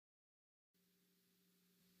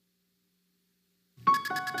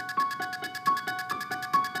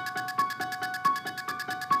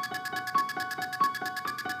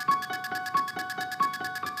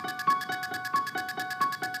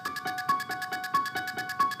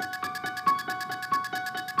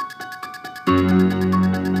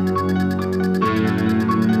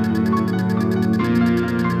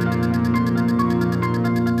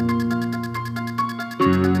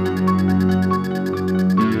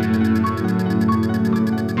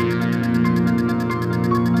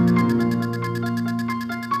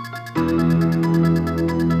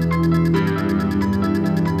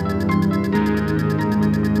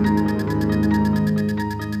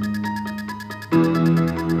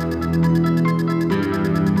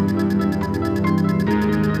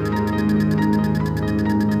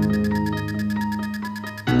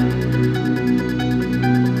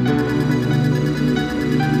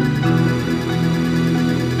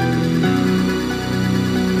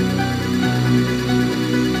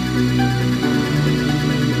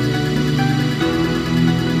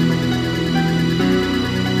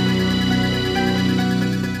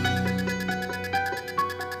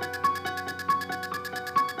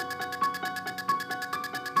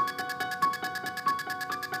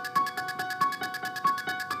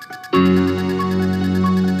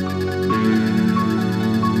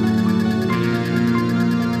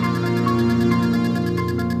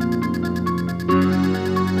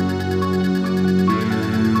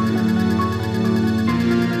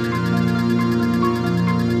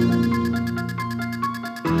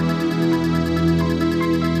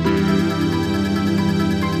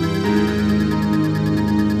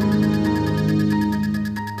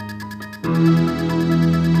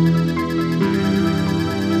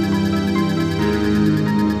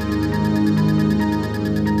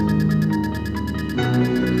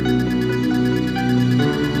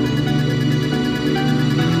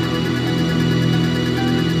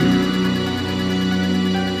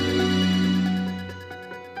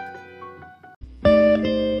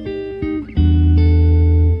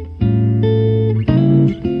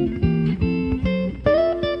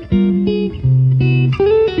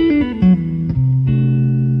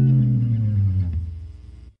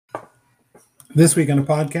This week on the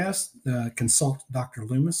podcast, consult Dr.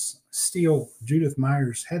 Loomis, steal Judith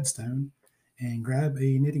Meyer's headstone, and grab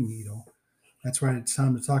a knitting needle. That's right. It's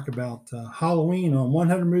time to talk about Halloween on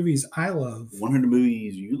 100 Movies I Love. 100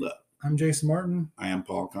 Movies You Love. I'm Jason Martin. I am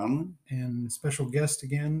Paul Conlon. And special guest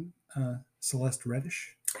again, Celeste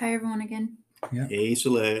Reddish. Hi, everyone, again. Yeah. Hey,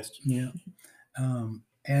 Celeste. Yeah. We're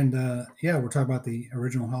talking about the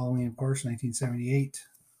original Halloween, of course, 1978.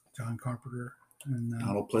 John Carpenter. And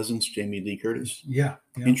Donald Pleasance, Jamie Lee Curtis. Yeah.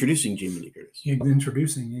 Introducing Jamie Lee Curtis.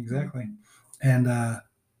 Introducing, exactly. And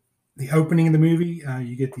the opening of the movie,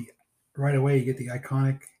 you get the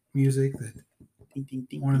iconic music that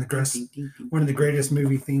one of the greatest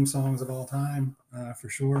movie theme songs of all time, for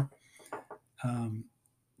sure. Done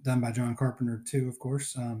by John Carpenter too, of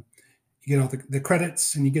course. You get all the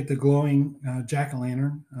credits, and you get the glowing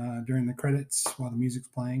jack-o'-lantern during the credits while the music's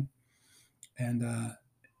playing, and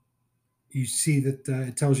you see that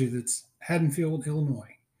it tells you that it's Haddonfield,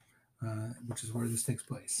 Illinois, which is where this takes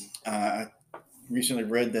place. I recently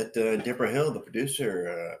read that Deborah Hill, the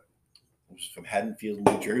producer, was from Haddonfield,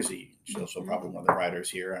 New Jersey. She's also probably one of the writers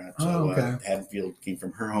here. Haddonfield came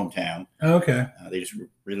from her hometown. Okay. They just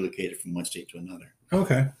relocated from one state to another.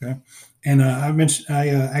 Okay. And I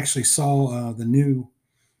actually saw the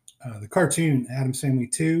cartoon Addams Family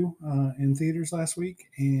 2 in theaters last week,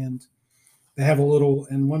 and they have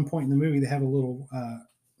in one point in the movie, they have a little,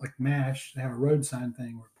 like MASH, they have a road sign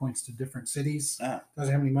thing where it points to different cities. Doesn't have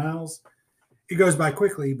how many miles. It goes by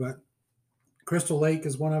quickly, but Crystal Lake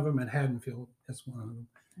is one of them, and Haddonfield is one of them.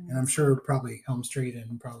 And I'm sure probably Elm Street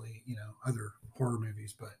and probably, other horror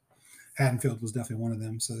movies, but Haddonfield was definitely one of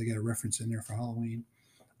them. So they get a reference in there for Halloween.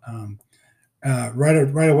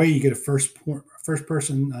 Right away, you get a first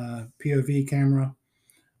person POV camera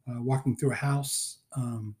walking through a house.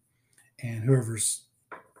 And whoever's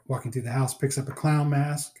walking through the house picks up a clown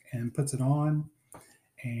mask and puts it on.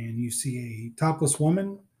 And you see a topless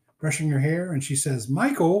woman brushing her hair, and she says,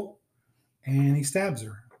 "Michael," and he stabs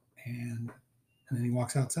her. And then he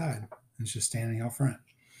walks outside, and it's just standing out front.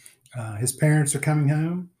 His parents are coming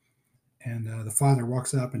home, and the father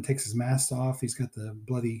walks up and takes his mask off. He's got the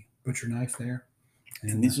bloody butcher knife there.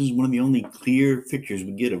 And this is one of the only clear pictures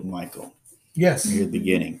we get of Michael. Yes. Near the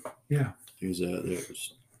beginning. Yeah. There's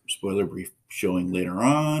spoiler brief showing later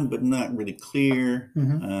on, but not really clear.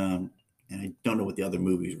 Mm-hmm. And I don't know what the other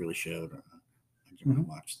movies really showed. I didn't really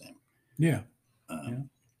watch them. Yeah. But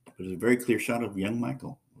it's a very clear shot of young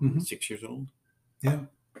Michael, 6 years old. Yeah.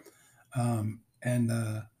 and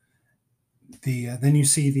then you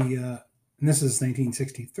see and this is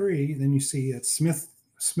 1963. Then you see at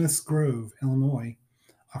Smith's Grove, Illinois,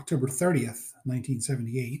 October 30th,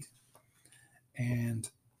 1978, and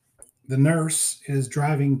the nurse is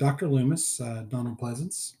driving Dr. Loomis, Donald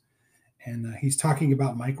Pleasance, and he's talking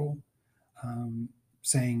about Michael,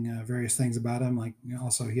 saying various things about him, like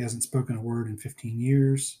also he hasn't spoken a word in 15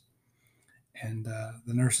 years. And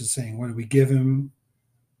the nurse is saying, "What do we give him?"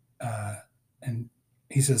 And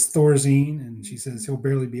he says Thorazine, and she says he'll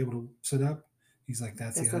barely be able to sit up. He's like,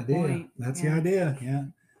 "That's the idea. Point. That's the idea." Yeah.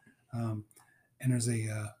 And there's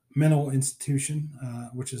a mental institution,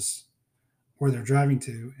 which is where they're driving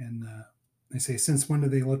to, and they say, "Since when do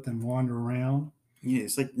they let them wander around?" Yeah,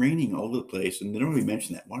 it's like raining all over the place, and they don't really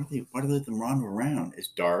mention that. Why do they let them wander around? It's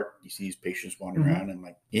dark. You see these patients wander around, and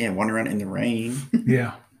like, wander around in the rain.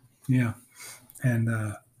 Yeah. And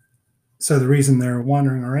so the reason they're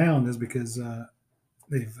wandering around is because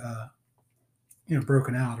they've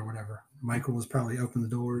broken out or whatever. Michael was probably opened the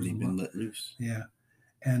doors. They've been let loose. Yeah.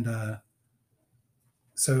 And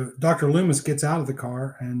so Dr. Loomis gets out of the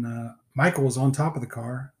car, and Michael is on top of the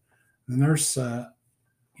car. The nurse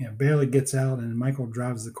barely gets out, and Michael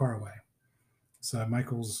drives the car away. So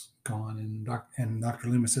Michael's gone, and Dr.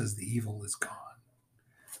 Loomis says the evil is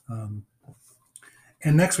gone.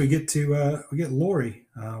 And next we get Lori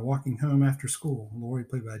walking home after school. Lori,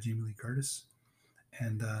 played by Jamie Lee Curtis,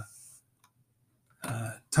 and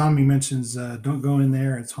Tommy mentions, "Don't go in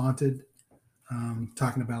there; it's haunted."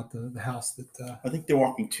 Talking about the house that I think they're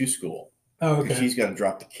walking to school. Oh, okay. She's got to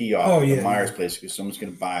drop the key off at the Myers place because someone's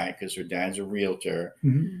going to buy it because her dad's a realtor.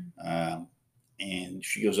 Mm-hmm. And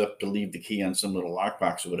she goes up to leave the key on some little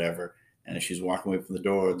lockbox or whatever. And as she's walking away from the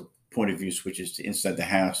door, the point of view switches to inside the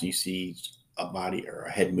house, and you see a body or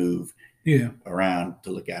a head move around to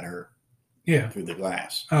look at her through the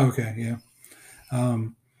glass. Oh, okay. Yeah.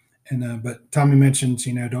 But Tommy mentions,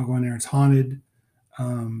 don't go in there. It's haunted.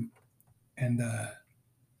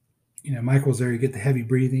 Michael's there. You get the heavy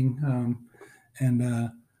breathing.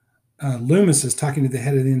 Loomis is talking to the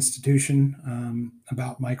head of the institution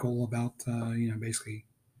about Michael, about basically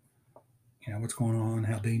what's going on,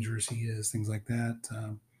 how dangerous he is, things like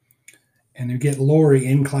that. And you get Lori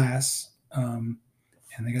in class, and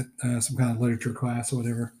they got some kind of literature class or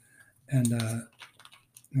whatever, and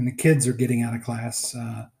the kids are getting out of class.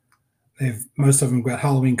 Most of them got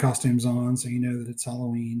Halloween costumes on, so you know that it's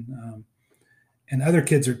Halloween. And other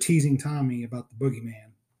kids are teasing Tommy about the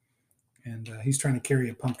boogeyman, and he's trying to carry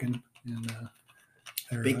a pumpkin. And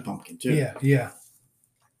big pumpkin too. Yeah.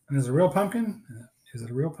 And is it a real pumpkin? Is it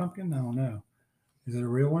a real pumpkin? I don't know. Is it a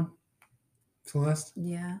real one, Celeste?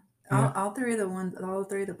 Yeah. All three of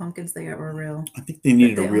the pumpkins they got were real. I think they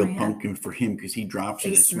needed a real pumpkin for him because he drops it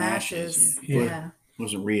and smashes. Yeah. It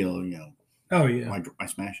wasn't real, Oh yeah. Why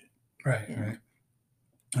smash it? Right. Yeah.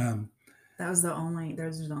 Right. Those are the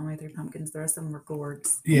only three pumpkins. The rest of them were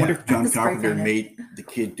gourds. Yeah. I wonder if John Carpenter made the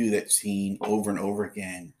kid do that scene over and over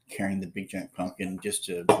again, carrying the big giant pumpkin just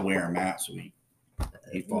to wear him out so he'd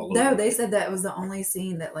fall over. No, they said that was the only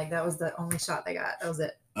scene that was the only shot they got. That was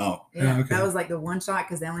it. Oh. Yeah. Okay. That was like the one shot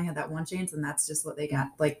because they only had that one chance, and that's just what they got.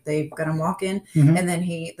 Like they got him walking, and then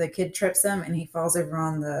the kid trips him, and he falls over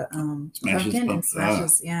on the pumpkin and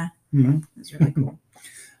smashes. Yeah. Mm-hmm. It's really cool.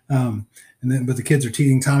 But the kids are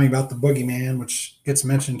teasing Tommy about the boogeyman, which gets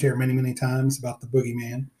mentioned here many, many times about the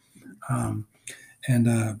boogeyman.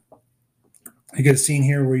 I get a scene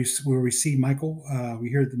here where we see Michael. We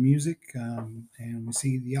hear the music, and we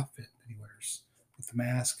see the outfit that he wears with the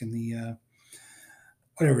mask and the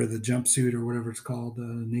whatever, the jumpsuit or whatever it's called,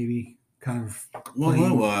 Navy kind of.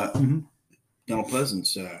 Donald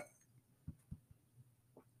Pleasance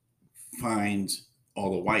finds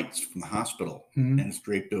all the whites from the hospital, and it's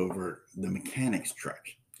draped over the mechanic's truck.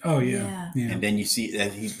 Oh yeah. And then you see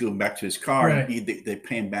that he's going back to his car. Right. They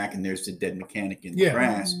pay him back, and there's the dead mechanic in the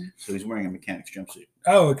grass. So he's wearing a mechanic's jumpsuit.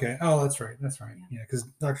 Oh, okay. Oh, that's right. Yeah, because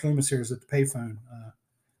Dr. Loomis here is at the payphone,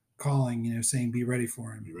 calling, saying, "Be ready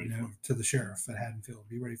for him." To the sheriff at Haddonfield,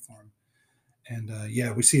 "Be ready for him."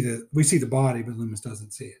 And we see the body, but Loomis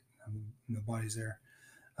doesn't see it. The body's there.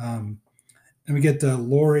 And we get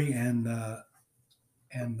Lori and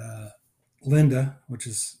Linda, which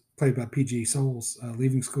is played by P.G. Souls,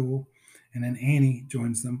 leaving school, and then Annie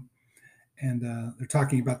joins them, and they're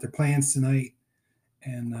talking about their plans tonight.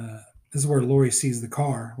 And this is where Lori sees the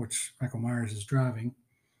car, which Michael Myers is driving.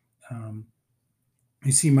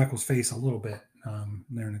 You see Michael's face a little bit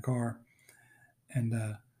there in the car, and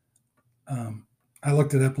I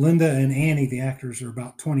looked it up. Linda and Annie, the actors, are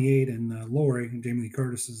about 28, and Lori, Jamie Lee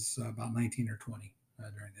Curtis, is about 19 or 20.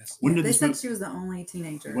 during this. They said she was the only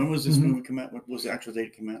teenager. When was this movie come out? What was the actual date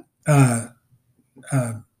it came out?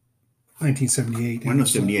 1978. Well, no,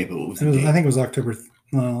 78, but what was the date? I think it was October.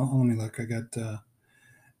 Let me look. I got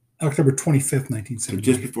October 25th, 1978. So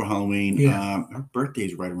just before Halloween. Yeah. Her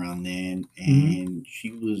birthday's right around then, and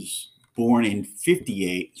she was born in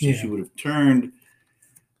 58, so she would have turned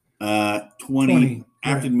 20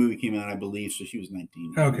 after the movie came out, I believe. So she was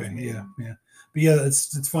 19. Okay, yeah. But yeah,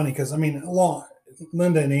 it's funny because I mean,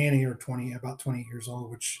 Linda and Annie are about 28 years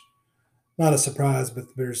old, which not a surprise. But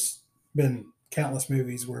there's been countless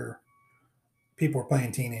movies where people are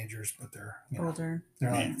playing teenagers, but they're older.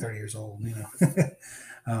 They're like 30 years old,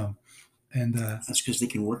 and that's because they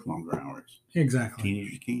can work longer hours. Exactly.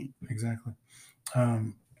 Teenagers can't. Exactly.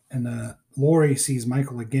 And Laurie sees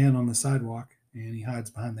Michael again on the sidewalk, and he hides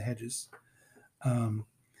behind the hedges.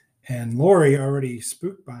 And Laurie, already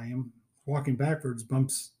spooked by him, walking backwards,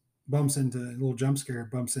 bumps into a little jump scare,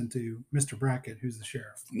 bumps into Mr. Brackett, who's the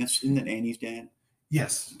sheriff. And isn't that Annie's dad?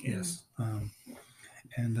 Yes. Yes.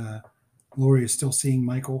 And Laurie is still seeing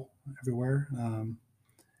Michael everywhere.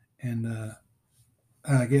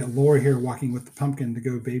 Laurie here walking with the pumpkin to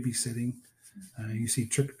go babysitting. You see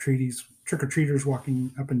trick-or-treaters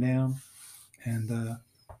walking up and down. And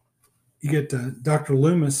you get Dr.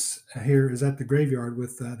 Loomis here is at the graveyard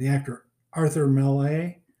with the actor Arthur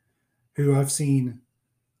Millais, who I've seen,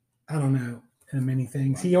 I don't know, in many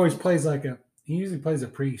things. He always plays he usually plays a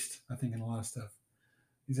priest, I think, in a lot of stuff.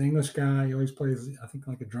 He's an English guy. He always plays, I think,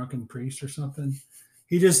 like a drunken priest or something.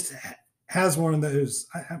 He just has one of those.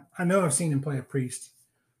 I know I've seen him play a priest,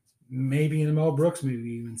 maybe in a Mel Brooks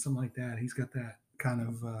movie, even something like that. He's got that kind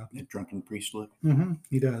of that drunken priest look.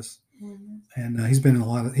 He does, and he's been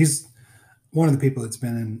in he's one of the people that's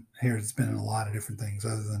been in here. That's been in a lot of different things,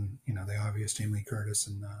 other than the obvious Jamie Lee Curtis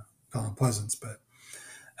and Colin Pleasance. But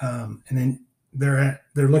and then they're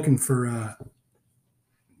looking for.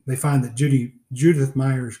 They find that Judith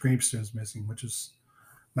Myers' gravestone is missing, which is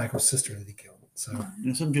Michael's sister that he killed. So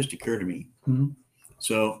something just occurred to me.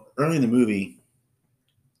 So early in the movie,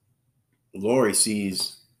 Laurie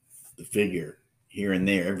sees the figure here and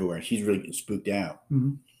there, everywhere. She's really getting spooked out.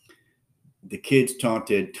 The kids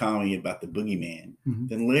taunted Tommy about the boogeyman.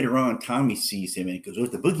 Then later on, Tommy sees him and he goes, "Oh,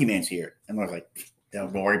 the boogeyman's here." And I was like,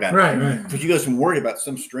 "Don't worry about it." Right. So she goes from worried about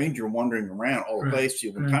some stranger wandering around all the place to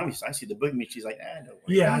when Tommy says, "I see the boogeyman," she's like, "Ah, no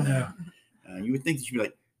worry." Yeah, I know. You would think that she'd be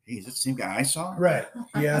like, "Hey, is that the same guy I saw?" Right.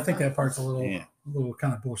 Yeah, I think that part's a little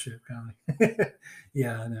kind of bullshit, kind of.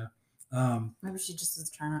 Yeah, I know. Maybe she just was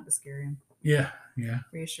trying not to scare him. Yeah.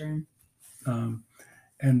 Reassure him.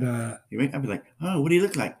 You might be like, "Oh, what do you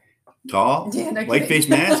look like? Tall, white face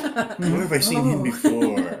mask? Where have I seen him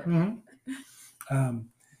before?"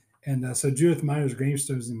 So Judith Myers'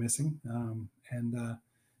 gravestone is missing.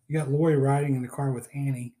 You got Laurie riding in the car with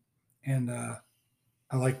Annie. And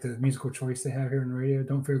I like the musical choice they have here in the radio.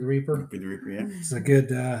 "Don't Fear the Reaper." Don't Fear the Reaper, yeah. It's a good,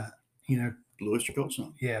 Blue Oyster Cult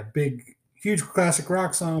song. Yeah, big, huge classic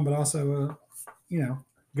rock song, but also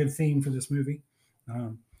good theme for this movie.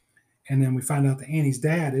 And then we find out that Annie's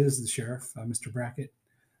dad is the sheriff, Mr. Brackett.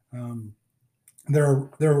 They're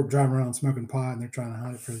driving around smoking pot, and they're trying to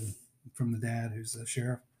hide it from the dad, who's the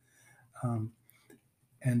sheriff.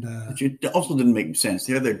 It also didn't make sense.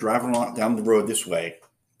 They're driving down the road this way.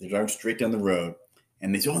 They're driving straight down the road,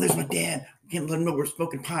 and they say, "Oh, there's my dad. We can't let him know we're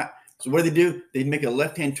smoking pot." So what do? They make a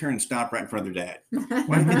left-hand turn and stop right in front of their dad.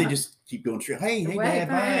 Why can't they just keep going straight? Hey, Dad,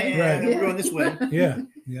 bye. Right. We're going this way. Yeah.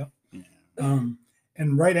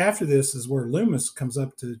 And right after this is where Loomis comes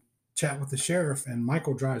up to chat with the sheriff, and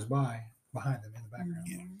Michael drives by behind them in the background.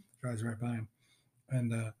 Yeah. Drives right by him.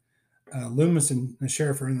 And Loomis and the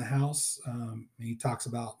sheriff are in the house. And he talks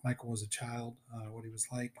about Michael as a child, what he was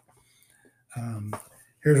like.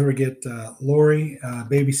 Here's where we get Laurie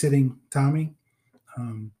babysitting Tommy.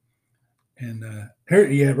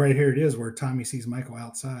 Right here it is where Tommy sees Michael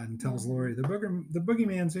outside and tells Laurie, the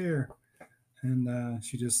boogeyman's here. And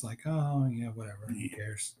she just like, "Oh, yeah, whatever. Who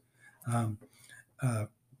cares?"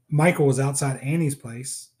 Michael was outside Annie's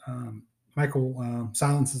place. Michael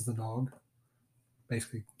silences the dog.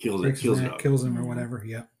 Basically kills him or whatever.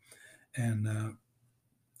 Yep. And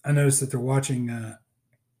I noticed that they're watching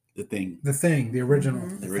the thing, the original,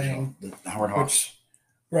 the Howard Hawks,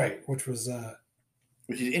 which was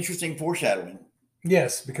which is interesting foreshadowing.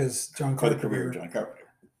 Yes, because John Carpenter, the career of John Carpenter,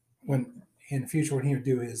 when in the future when he would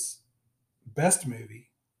do his best movie,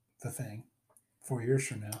 The Thing, 4 years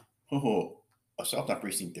from now. Assault on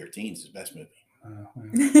Precinct 13 is his best movie.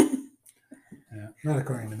 Yeah, not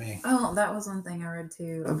according to me. Oh, that was one thing I read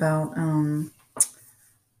too about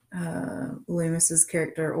Loomis's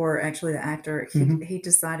character, or actually the actor. He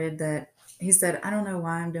decided that he said, I don't know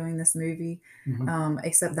why I'm doing this movie,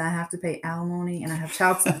 except that I have to pay alimony and I have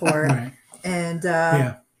child support. Right. And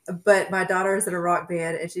but my daughter is in a rock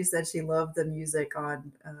band, and she said she loved the music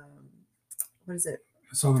on what is it?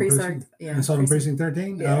 Assault on Precinct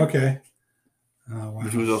 13. Yeah. Oh, okay. Oh, wow.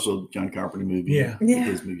 Which was also John Carpenter movie. Yeah.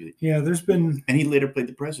 His music. Yeah. There's been, and he later played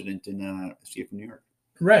the president in Escape from New York.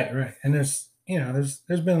 Right. Right. And there's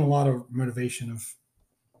been a lot of motivation of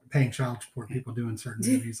paying child support, people doing certain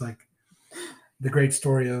movies, like the great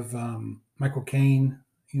story of Michael Caine,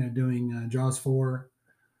 doing Jaws 4,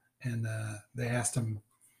 and they asked him,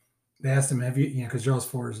 have you, because Jaws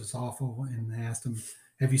 4 is awful, and they asked him,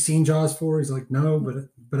 have you seen Jaws 4? He's like, no,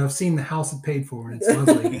 but I've seen The House It Paid For, and it's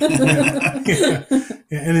lovely. Yeah.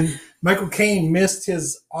 And then Michael Caine missed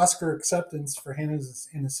his Oscar acceptance for him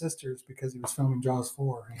and his sisters because he was filming Jaws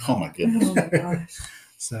 4. Oh my goodness! Oh my gosh!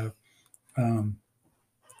 So,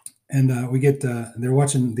 and we get they're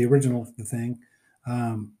watching the original The Thing.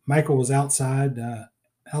 Michael was outside the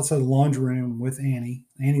laundry room with Annie.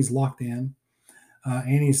 Annie's locked in.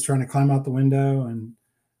 Annie's trying to climb out the window, and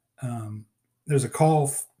there's a call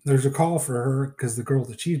for her because the girl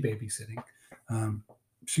that she's babysitting,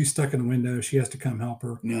 she's stuck in the window. She has to come help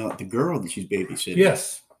her. Now, the girl that she's babysitting,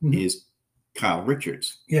 yes, is Kyle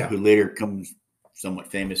Richards, who later comes somewhat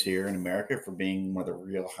famous here in America for being one of the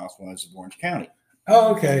Real Housewives of Orange County.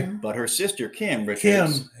 Oh, okay. But her sister Kim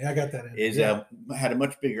Richards, I got that. Had a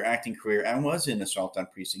much bigger acting career and was in Assault on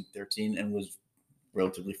Precinct 13 and was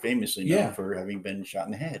relatively famously known for having been shot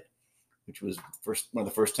in the head, which was one of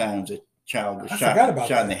the first times a child was shot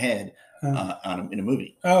in the head in a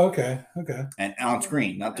movie. Oh, okay. Okay. And on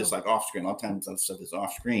screen, not just like off screen. A lot of times that stuff is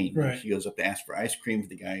off screen. Right. She goes up to ask for ice cream for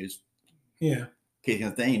the guy who's kicking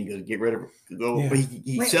the thing, and he goes, get rid of her. But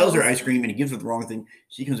he sells her ice cream and he gives her the wrong thing.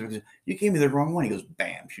 She comes up and says, you gave me the wrong one. He goes,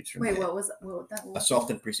 bam, shoots her in the head. What that was?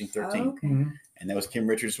 Assault in Precinct 13. Oh, okay. Mm-hmm. And that was Kim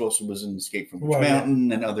Richards, who also was in Escape from Witch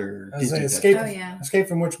Mountain and other Escape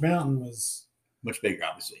from Witch Mountain was much bigger,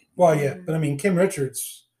 obviously. Well, yeah, but I mean, Kim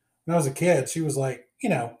Richards, when I was a kid, she was like,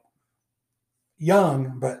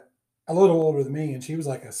 young, but a little older than me, and she was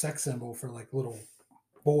like a sex symbol for like little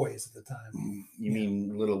boys at the time. You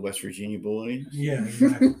mean little West Virginia boys? Yeah,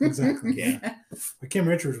 exactly. Yeah. But Kim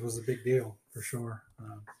Richards was a big deal for sure.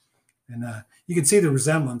 And you can see the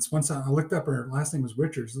resemblance. Once I looked up, her last name was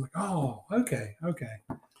Richards. Like, oh, okay.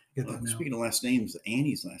 Get that now. Speaking of last names,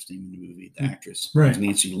 Annie's last name in the movie, the actress, right,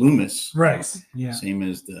 Nancy Loomis. Right. Yeah. Same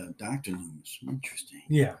as the Dr. Loomis. Interesting.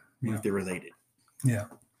 Yeah. If they're related. Yeah.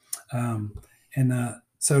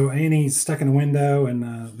 So Annie's stuck in a window, and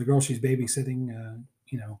the girl she's babysitting,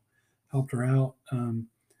 helped her out.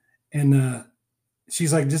 And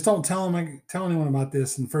she's like, just don't tell anyone about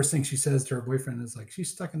this. And first thing she says to her boyfriend is like,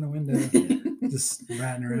 she's stuck in the window, just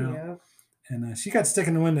ratting her out. Yeah. And she got stuck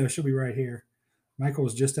in the window. She'll be right here. Michael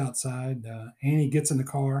was just outside. Annie gets in the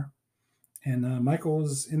car, and Michael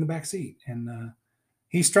was in the back seat. And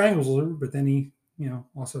he strangles her, but then he,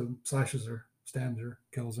 also slashes her, stabs her,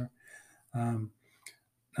 kills her.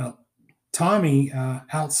 Now, Tommy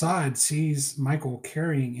outside sees Michael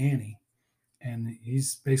carrying Annie, and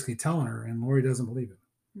he's basically telling her, and Laurie doesn't believe him.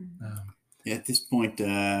 At this point,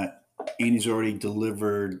 Annie's already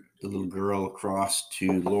delivered the little girl across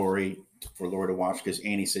to Laurie for Laurie to watch, because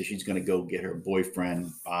Annie says she's going to go get her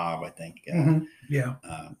boyfriend, Bob, I think.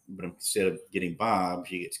 But instead of getting Bob,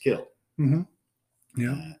 she gets killed. Mm-hmm.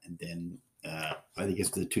 Yeah. And then I guess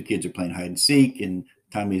the two kids are playing hide and seek, and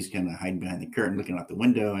Tommy's kind of hiding behind the curtain, looking out the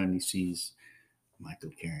window, and he sees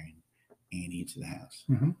Michael carrying Annie into the house.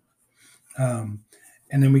 Mm-hmm.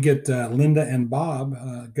 And then we get Linda and Bob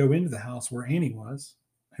go into the house where Annie was,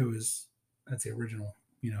 that's the original,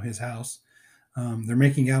 his house. They're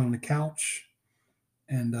making out on the couch,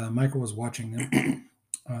 and Michael was watching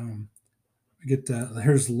them. We get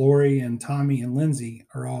here's Laurie and Tommy and Lindsay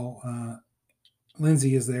are all.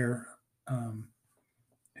 Lindsay is there.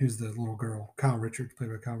 Who's the little girl? Kyle Richards, played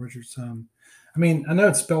by Kyle Richards. I know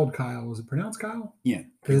it's spelled Kyle. Was it pronounced Kyle? Yeah,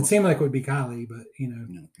 because it seemed like it would be Kylie, but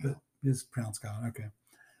but it's pronounced Kyle. Okay.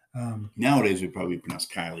 Nowadays, we'd probably pronounce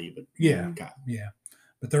Kylie, but Kyle. Yeah.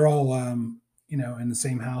 But they're all in the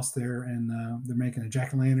same house there, and they're making a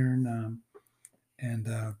jack-o'-lantern, and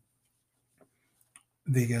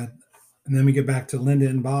then we get back to Linda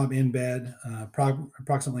and Bob in bed,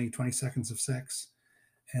 approximately 20 seconds of sex,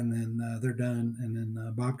 and then they're done, and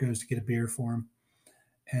then Bob goes to get a beer for him,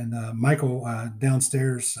 and Michael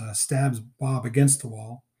downstairs stabs Bob against the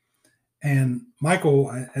wall, and Michael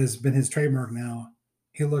has been his trademark now.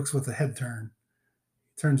 He looks with a head turn.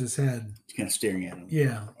 Turns his head. He's kind of staring at him.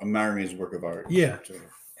 Yeah. Admiring his work of art. Yeah.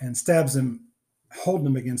 And stabs him, holding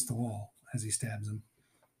him against the wall as he stabs him.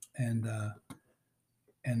 and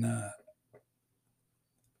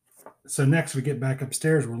so next we get back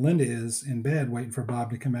upstairs where Linda is in bed waiting for Bob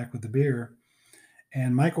to come back with the beer.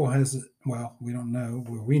 And Michael has, well, we don't know,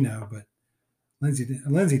 well, we know, but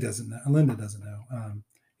Lindsay doesn't know. Linda doesn't know.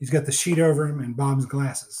 He's got the sheet over him and Bob's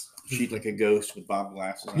glasses. Sheet like a ghost with Bob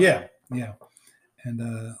glasses on. Yeah.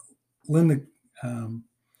 And Linda,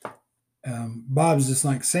 Bob's just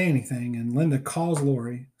like say anything, and Linda calls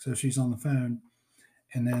Lori, so she's on the phone.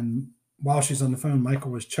 And then while she's on the phone,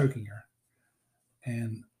 Michael was choking her.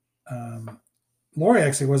 And Lori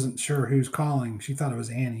actually wasn't sure who's calling. She thought it was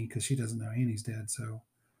Annie because she doesn't know Annie's dead. So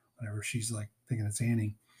whatever, she's like thinking it's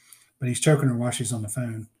Annie. But he's choking her while she's on the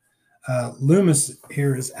phone. Loomis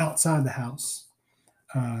here is outside the house.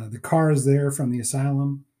 The car is there from the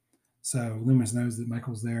asylum. So Loomis knows that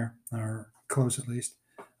Michael's there, or close at least.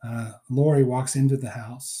 Lori walks to the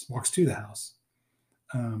house.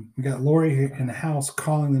 We got Lori in the house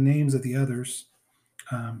calling the names of the others.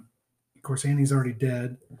 Of course, Annie's already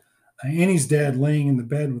dead. Annie's dead, laying in the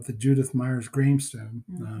bed with the Judith Myers gravestone.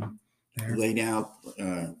 There. Laid out,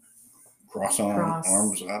 arms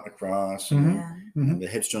out across, Mm-hmm. and the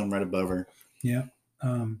headstone right above her. Yeah.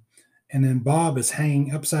 And then Bob is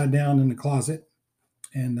hanging upside down in the closet.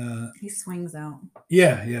 And he swings out.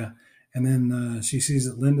 Yeah. And then she sees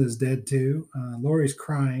that Linda's dead too. Lori's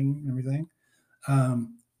crying and everything.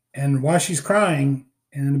 And while she's crying,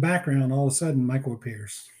 and in the background, all of a sudden, Michael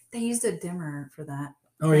appears. They used a dimmer for that.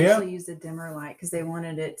 Oh, they yeah? actually used a dimmer light because they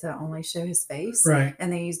wanted it to only show his face. Right.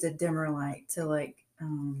 And they used a dimmer light to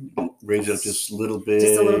raise it up just a little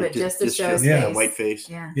bit. Just to show his face. face. White face.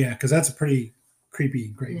 Yeah. Yeah, because that's a pretty creepy,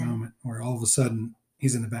 great moment where all of a sudden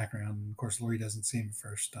he's in the background. And of course, Lori doesn't see him at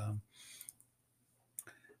first.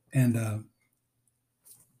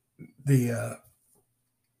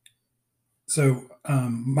 So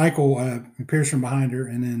Michael appears from behind her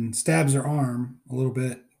and then stabs her arm a little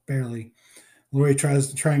bit, barely. Lori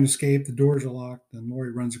tries to escape. The doors are locked, and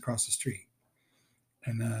Lori runs across the street.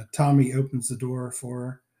 And Tommy opens the door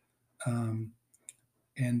for her,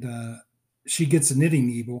 and she gets a knitting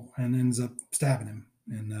needle and ends up stabbing him,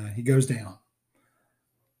 and he goes down,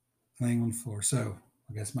 laying on the floor. So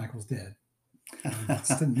I guess Michael's dead.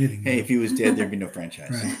 It's the knitting hey, if he was dead, there'd be no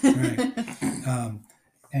franchise. Right.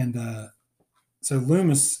 So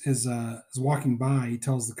Loomis is walking by. He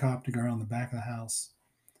tells the cop to go around the back of the house.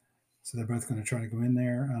 So they're both going to try to go in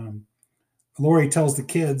there. Lori tells the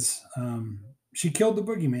kids she killed the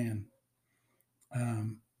boogeyman.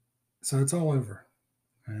 So it's all over.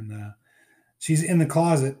 And she's in the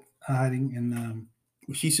closet hiding. And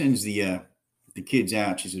she sends the kids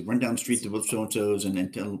out. She says, run down the street to both so-and-sos and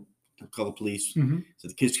then call the police. Mm-hmm. So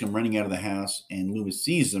the kids come running out of the house, and Loomis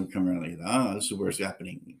sees them come around. Like, this is where it's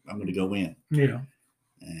happening. I'm going to go in. Yeah.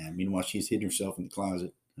 And meanwhile, she's hidden herself in the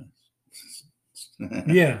closet.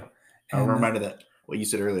 Yeah. I'm reminded of that, what you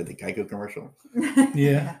said earlier, the Geico commercial.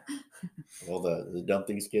 Yeah. All the dumb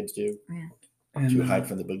things kids do. Yeah. And to hide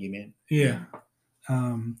from the boogeyman. Yeah.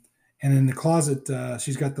 And in the closet,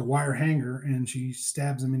 she's got the wire hanger, and she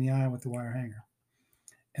stabs him in the eye with the wire hanger.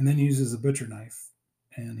 And then uses a butcher knife.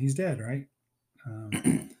 And he's dead, right?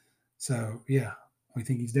 So, yeah, we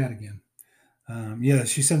think he's dead again.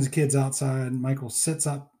 She sends the kids outside. Michael sits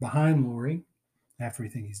up behind Lori after we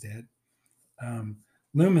think he's dead.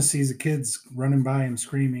 Loomis sees the kids running by him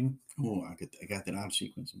screaming. Oh, I got that out of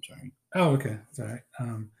sequence. I'm sorry. Oh, okay. That's all right.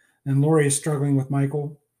 And Lori is struggling with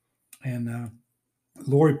Michael. And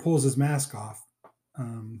Lori pulls his mask off.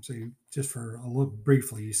 So just for a little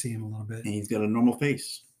briefly, you see him a little bit. And he's got a normal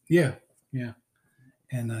face. Yeah.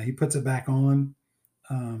 And he puts it back on.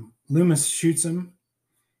 Loomis shoots him,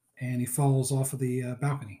 and he falls off of the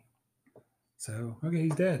balcony. So, okay,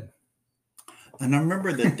 he's dead. And I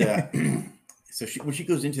remember that. So when she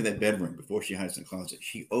goes into that bedroom before she hides in the closet,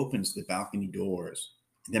 she opens the balcony doors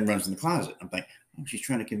and then runs in the closet. I'm like, she's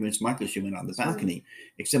trying to convince Michael she went on the balcony.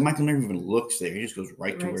 Except Michael never even looks there. He just goes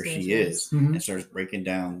right to where she is and starts breaking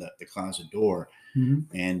down the closet door.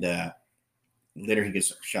 Mm-hmm. And later he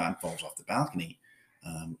gets shot and falls off the balcony.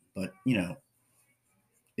 But,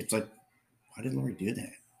 it's like, why did Lori do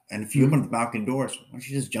that? And if you open the balcony doors, why don't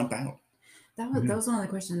you just jump out? That was one of the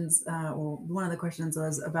questions. One of the questions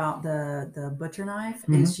was about the butcher knife.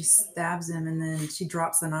 Is she stabs him and then she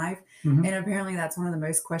drops the knife, and apparently that's one of the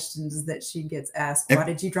most questions that she gets asked. Why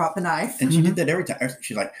did you drop the knife? And she did that every time.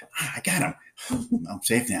 She's like, I got him. I'm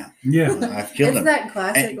safe now. Yeah, I've killed him. It's that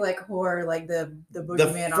classic horror, like the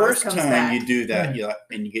boogeyman. The first comes time back. you do that,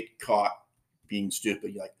 and you get caught being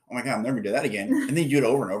stupid, you're like, oh my god, I'm never gonna do that again. And then you do it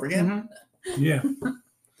over and over again. Yeah.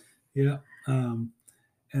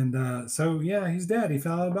 And so, he's dead. He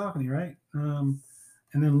fell out of the balcony, right?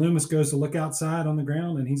 And then Loomis goes to look outside on the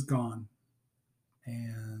ground, and he's gone.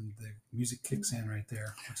 And the music kicks in right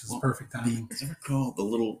there, which is perfect timing. As I recall, the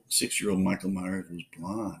little 6-year-old Michael Myers was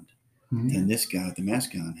blonde. Mm-hmm. And this guy, the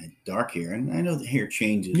mask on, had dark hair. And I know the hair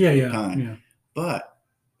changes over time. Yeah. But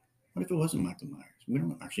what if it wasn't Michael Myers? We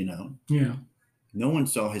don't actually know. Yeah. No one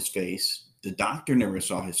saw his face. The doctor never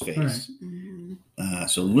saw his face. Right. Mm-hmm.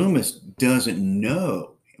 So Loomis doesn't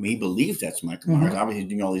know. I mean, he believes that's Michael Myers. Obviously, he's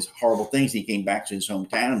doing all these horrible things. He came back to his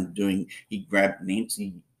hometown he grabbed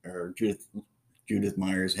Nancy or Judith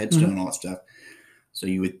Myers' headstone and all that stuff. So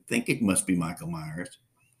you would think it must be Michael Myers.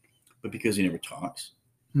 But because he never talks,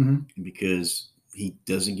 and because he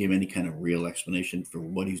doesn't give any kind of real explanation for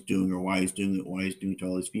what he's doing or why he's doing it, why he's doing it to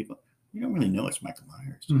all these people, you don't really know it's Michael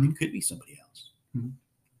Myers. It could be somebody else.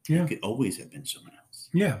 Yeah. It could always have been someone else.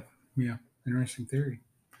 Yeah. Interesting theory.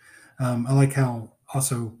 I like how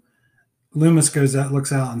also Loomis goes out,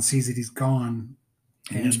 looks out, and sees that he's gone.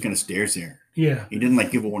 And he just kind of stares there. Yeah. He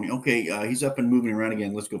didn't give a warning. Okay, he's up and moving around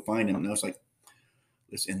again. Let's go find him. And I was like,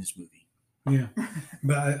 let's end this movie. Yeah.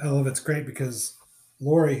 But I love it's great because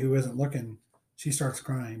Laurie, who isn't looking, she starts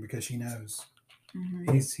crying because she knows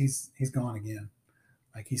he's gone again.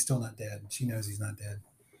 Like he's still not dead. She knows he's not dead.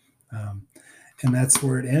 And that's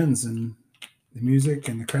where it ends, and the music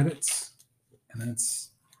and the credits, and that's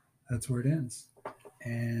where it ends.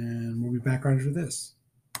 And we'll be back right after this.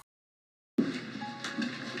 It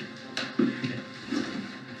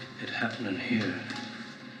happened in here.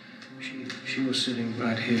 She was sitting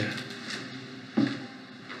right here.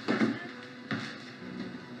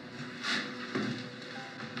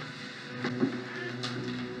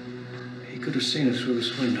 He could have seen her through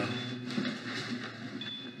this window.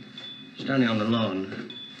 Standing on the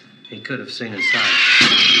lawn, he could have seen inside.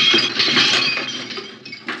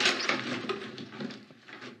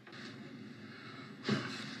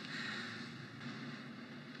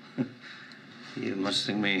 You must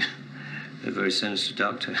think me a very sinister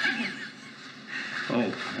doctor.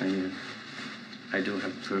 Oh, I do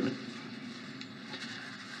have a permit.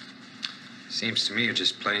 Seems to me you're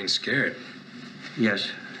just plain scared. Yes.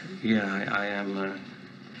 Yeah, I am.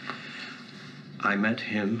 I met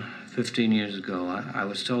him 15 years ago. I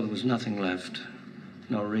was told there was nothing left.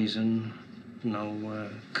 No reason, no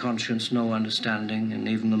conscience, no understanding, and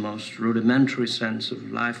even the most rudimentary sense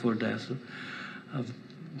of life or death, of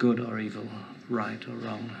good or evil, right or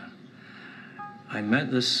wrong. I met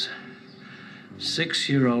this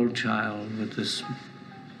 6-year-old child with this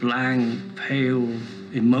blank, pale,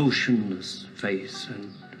 emotionless face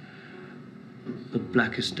and the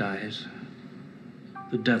blackest eyes,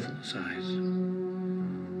 the devil's eyes.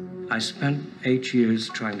 I spent 8 years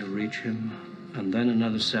trying to reach him, and then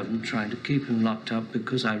another 7 trying to keep him locked up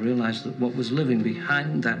because I realized that what was living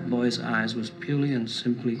behind that boy's eyes was purely and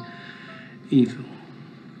simply evil.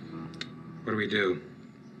 What do we do?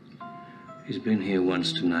 He's been here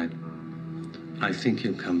once tonight. I think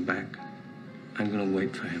he'll come back. I'm going to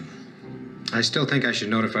wait for him. I still think I should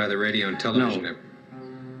notify the radio and television. No.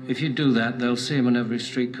 If you do that, they'll see him in every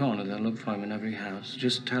street corner. They'll look for him in every house.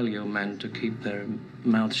 Just tell your men to keep their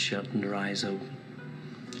mouths shut and their eyes open.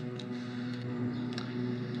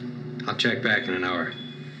 I'll check back in an hour.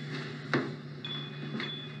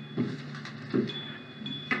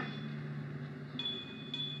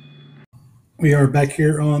 We are back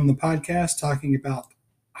here on the podcast talking about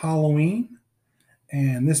Halloween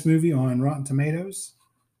and this movie on Rotten Tomatoes.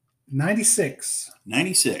 96.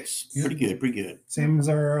 96. Yep. Pretty good. Same as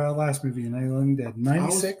our last movie, Night of the Living Dead.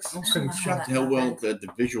 96. I was shocked at how well the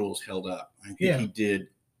visuals held up. I think he did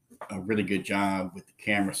a really good job with the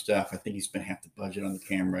camera stuff. I think he spent half the budget on the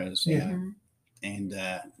cameras. Yeah. And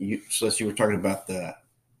Celeste, you were talking about the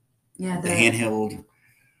handheld.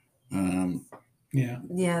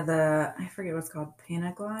 I forget what it's called,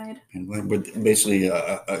 Panaglide. But basically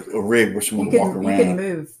a rig where someone walk around. You can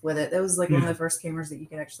move with it. That was like one of the first cameras that you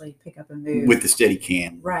could actually pick up and move with the steady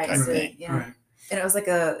cam, right? Type thing. Yeah, right. And it was like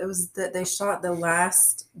they shot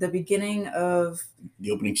the beginning of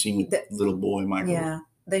the opening scene with the little boy Michael. Yeah,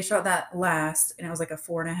 they shot that last, and it was like a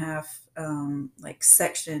 4.5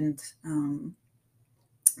 sectioned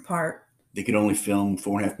part. They could only film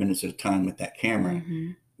 4.5 minutes at a time with that camera.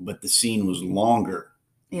 But the scene was longer.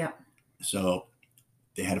 Yeah. So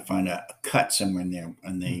they had to find a cut somewhere in there,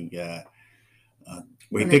 and they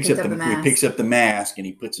where he picks up the mask and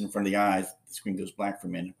he puts it in front of the eyes. The screen goes black for a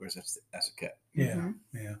minute. Of course, that's a cut. Yeah,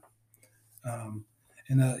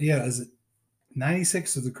 is it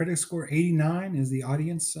 96 is the critic score? 89 is the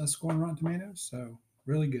audience score on Rotten Tomatoes. So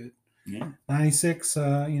really good. Yeah. 96,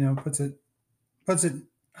 puts it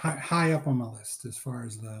high up on my list as far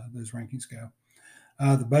as those rankings go.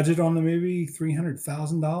 The budget on the movie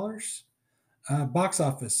 $300,000. Box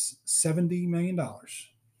office $70 million.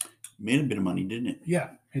 Made a bit of money, didn't it? Yeah,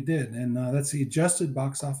 it did, and that's the adjusted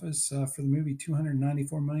box office for the movie,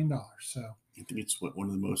 $294 million. So I think it's one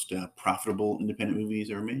of the most profitable independent movies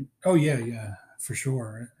ever made. Oh yeah, for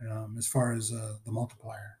sure. As far as the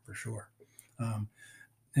multiplier, for sure.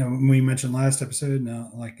 When we mentioned last episode,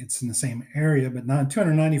 like it's in the same area, but not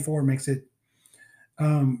 294 makes it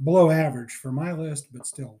below average for my list, but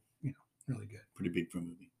still, really good. Pretty big for a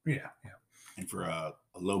movie. Yeah. And for a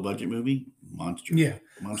low budget movie, monster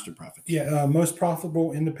profits. Yeah, most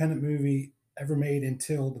profitable independent movie ever made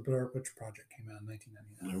until the Blair Witch Project came out in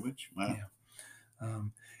 1999. Blair Witch, wow.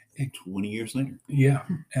 Yeah. 20 years later. Yeah,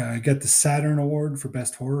 got the Saturn Award for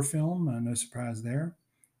Best Horror Film. No surprise there.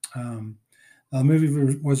 The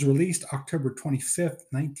movie was released October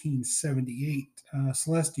 25th, 1978.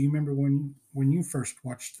 Celeste, do you remember when you first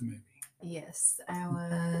watched the movie? Yes, I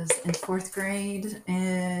was in 4th grade,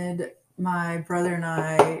 and my brother and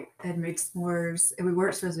I had made s'mores, and we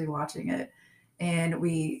weren't supposed to be watching it. And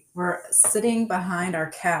we were sitting behind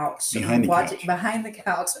our couch, behind the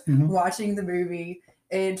couch, watching the movie,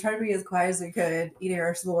 and trying to be as quiet as we could, eating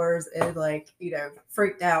our s'mores, and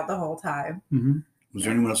freaked out the whole time. Mm-hmm. Was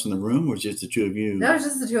there anyone else in the room, or was it just the two of you? No, it was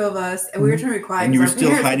just the two of us, and we were trying to be quiet. And you were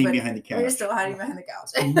still hiding behind the couch. We were still hiding behind the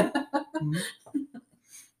couch.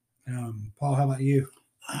 Paul, how about you?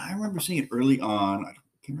 I remember seeing it early on. I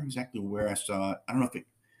can't remember exactly where I saw it. I don't know if it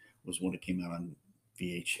was when it came out on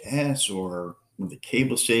VHS or with the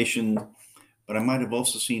cable station, but I might have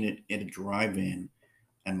also seen it at a drive-in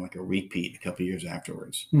and like a repeat a couple of years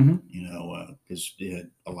afterwards. Because it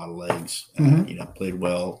had a lot of legs. Played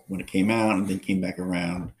well when it came out, and then came back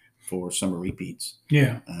around for summer repeats.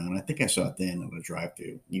 Yeah, and I think I saw it then on a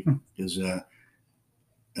drive-through because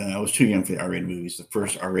I was too young for the R-rated movies. The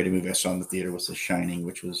first R-rated movie I saw in the theater was The Shining,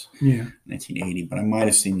 which was 1980. But I might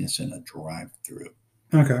have seen this in a drive-through.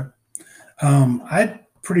 Okay, I'm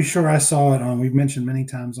pretty sure I saw it on. We've mentioned many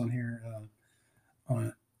times on here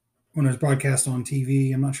when it was broadcast on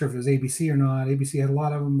TV. I'm not sure if it was ABC or not. ABC had a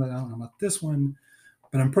lot of them, but I don't know about this one.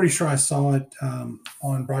 But I'm pretty sure I saw it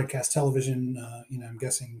on broadcast television. I'm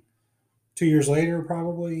guessing 2 years later,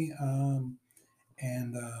 probably.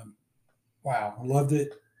 Wow, I loved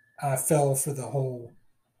it. I fell for the whole,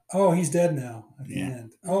 oh, he's dead now at the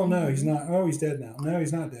end. Oh, no, he's not. Oh, he's dead now. No,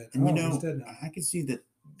 he's not dead. And he's dead now. I can see that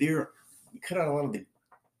you cut out a lot of the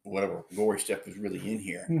whatever gory stuff was really in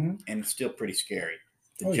here, and it's still pretty scary.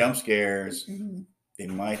 The jump scares, they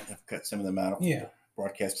might have cut some of them out of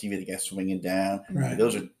broadcast TV, the guy swinging down. Right.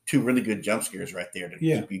 Those are two really good jump scares right there to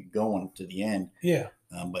keep you going to the end. Yeah.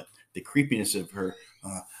 But the creepiness of her,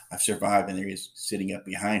 I've survived, and there he is sitting up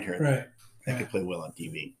behind her. Right. That could play well on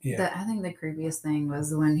TV. Yeah. I think the creepiest thing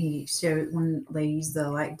was when they use the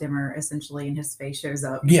light dimmer essentially, and his face shows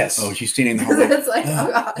up. Yes. Oh, she's standing in the hallway. It's like,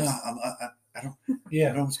 oh gosh. I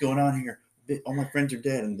don't know what's going on here. All my friends are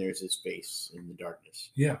dead, and there's his face in the darkness.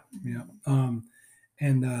 Yeah.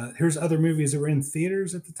 And here's other movies that were in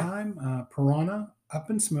theaters at the time: Piranha, Up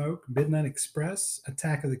in Smoke, Midnight Express,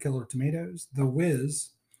 Attack of the Killer Tomatoes, The Wiz,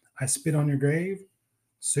 I Spit on Your Grave,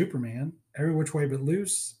 Superman, Every Which Way But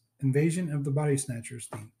Loose, Invasion of the Body Snatchers,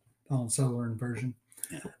 the Donald Sutherland version.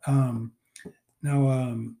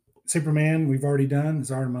 Now, Superman, we've already done.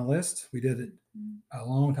 It's already on my list. We did it a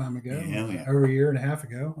long time ago, over a year and a half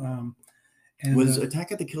ago. And was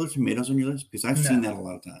Attack of the Killer Tomatoes on your list? Because I've seen that a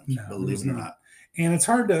lot of times. No, believe it or not. And it's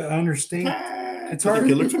hard to understand. It's hard.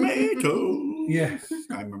 Killer Tomatoes. Yeah,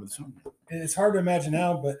 I remember the song. It's hard to imagine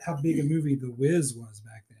now, but how big a movie The Wiz was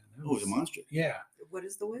back then. It was a monster. Yeah. What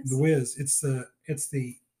is The Wiz? The Wiz. It's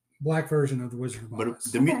the black version of The Wizard of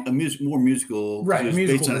Oz. But more musical. Right. It was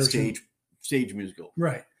based on a stage musical.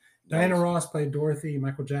 Right. Diana Ross played Dorothy.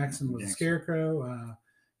 Michael Jackson was the Scarecrow.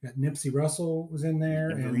 Got Nipsey Russell was in there,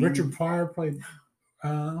 and Richard Pryor played. I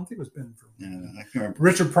don't think it was Ben. I can't remember.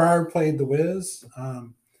 Richard Pryor played The Wiz,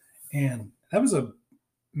 and that was a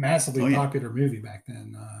massively popular movie back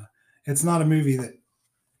then. It's not a movie that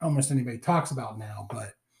almost anybody talks about now,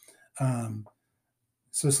 but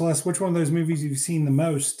so Celeste, which one of those movies you've seen the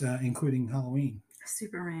most, including Halloween?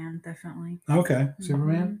 Superman, definitely. Okay,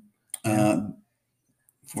 Superman.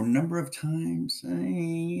 For a number of times,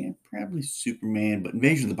 probably Superman, but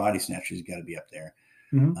Invasion of the Body Snatchers has got to be up there.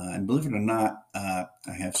 And believe it or not, I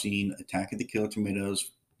have seen Attack of the Killer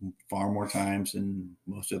Tomatoes far more times than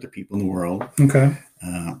most other people in the world. Okay.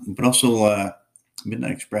 But also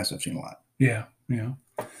Midnight Express, I've seen a lot. Yeah.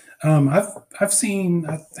 I've seen.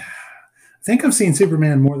 I think I've seen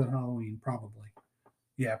Superman more than Halloween, probably.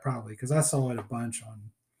 Yeah, probably because I saw it a bunch on.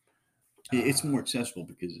 It's more accessible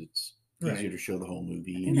because it's easier to show the whole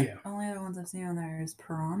movie. The only other ones I've seen on there is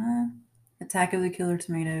Piranha, Attack of the Killer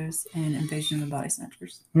Tomatoes, and Invasion of the Body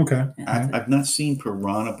Snatchers. Okay. I've not seen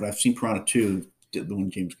Piranha, but I've seen Piranha 2, the one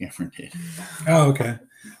James Cameron did. Oh, okay.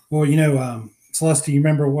 Well, Celeste, you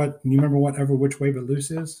remember what Ever Which Way But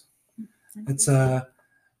Loose is? It's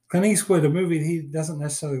Clint Eastwood, a movie he doesn't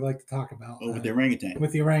necessarily like to talk about. Oh, with the orangutan.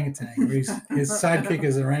 With the orangutan. His sidekick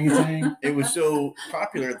is orangutan. It was so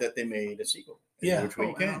popular that they made a sequel. Yeah. Which Way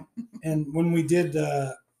You Can. And when we did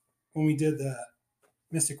the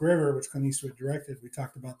Mystic River, which Clint Eastwood directed, we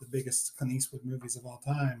talked about the biggest Clint Eastwood movies of all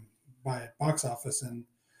time by box office, and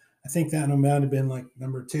I think that one might have been like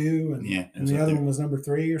number 2, and the other one was number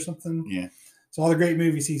 3 or something. Yeah. So all the great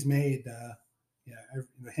movies he's made,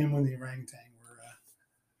 him and the orangutan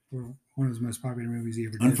were one of his most popular movies he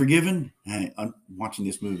ever did. Unforgiven. I'm watching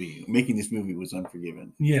this movie. Making this movie was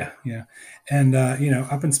Unforgiven. Yeah, and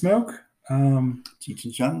Up in Smoke. Cheech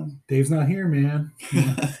and Chong. Dave's not here, man.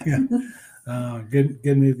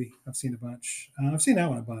 Good movie. I've seen a bunch. I've seen that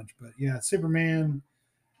one a bunch, but yeah, Superman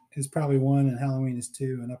is probably 1, and Halloween is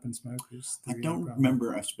 2, and Up in Smoke is 3. I don't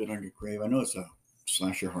remember I Spit on Your Grave. I know it's a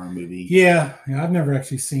slasher horror movie. Yeah, I've never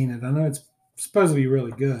actually seen it. I know it's supposed to be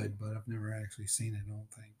really good, but I've never actually seen it. I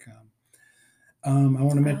don't think. I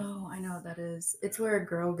want to mention. Oh, I know what that is. It's where a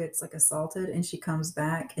girl gets like assaulted, and she comes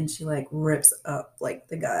back, and she like rips up like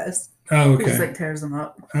the guys. Oh, okay. She just like tears them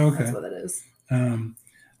up. Okay, that's what it is. I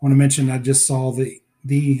want to mention I just saw the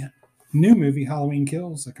new movie Halloween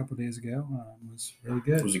Kills a couple of days ago. It was really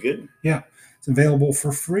good. Was it good? Yeah, it's available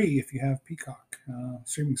for free if you have Peacock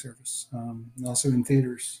streaming service. And also in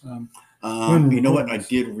theaters. You know what? I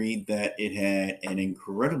did read that it had an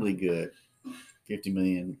incredibly good 50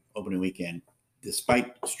 million opening weekend,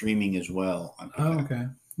 despite streaming as well. Oh, okay.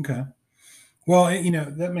 Well,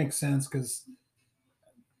 that makes sense because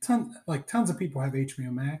tons of people have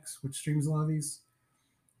HBO Max, which streams a lot of these,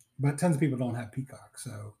 but tons of people don't have Peacock,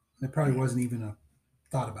 so there probably wasn't even a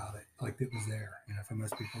thought about it. Like it was there, for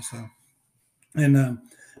most people. So, and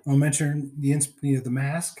I'll mention the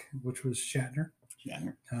Mask, which was Shatner.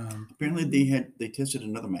 Apparently, they tested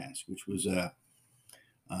another mask, which was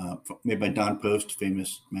made by Don Post,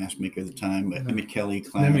 famous mask maker at the time, but Emmett Kelly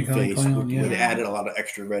clown face. They added a lot of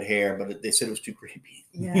extra red hair, but they said it was too creepy.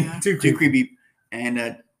 Yeah, too creepy, and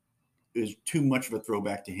it was too much of a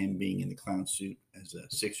throwback to him being in the clown suit as a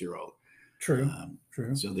 6-year-old. True.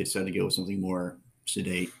 So they decided to go with something more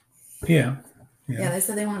sedate. Yeah. They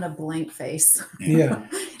said they wanted a blank face. Yeah.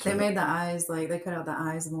 They made the eyes they cut out the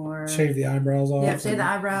eyes more. Shave the eyebrows off. Yeah, shave the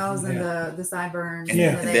eyebrows and the sideburns. And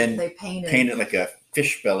then they painted like a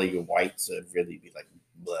fish belly white, so it'd really be like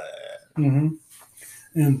blah. Mm-hmm.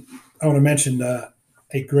 And I want to mention a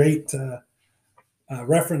great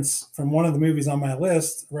reference from one of the movies on my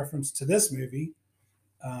list, reference to this movie,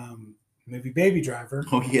 movie Baby Driver.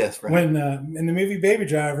 Oh yes, right. When in the movie Baby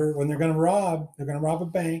Driver, when they're going to rob a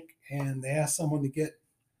bank, and they ask someone to get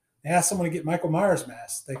Michael Myers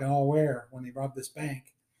mask they can all wear when they rob this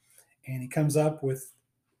bank, and he comes up with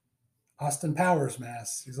Austin Powers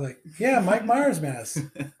mask. He's like, "Yeah, Mike Myers mask."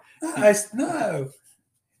 Not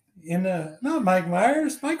Mike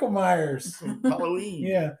Myers, Michael Myers. Halloween.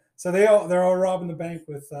 Yeah. So they're all robbing the bank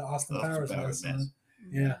with Austin Powers mask.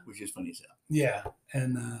 Yeah, which is funny as hell. Yeah,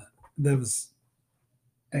 and that was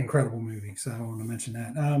an incredible movie. So I want to mention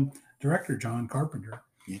that. Director John Carpenter,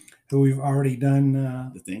 who we've already done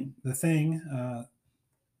The Thing,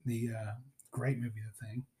 the great movie The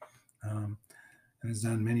Thing, and has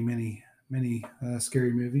done many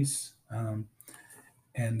scary movies.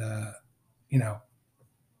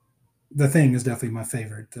 The Thing is definitely my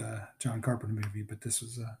favorite John Carpenter movie, but this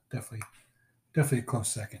was definitely a close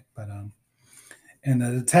second. But and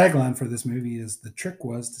the tagline for this movie is "The trick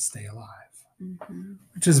was to stay alive,"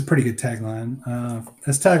 which is a pretty good tagline.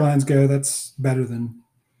 As taglines go, that's better than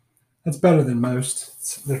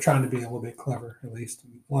most. They're trying to be a little bit clever, at least.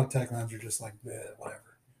 A lot of taglines are just like,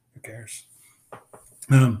 whatever. Who cares?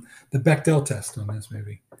 The Bechdel test on this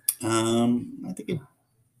movie. I think it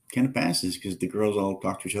kind of passes because the girls all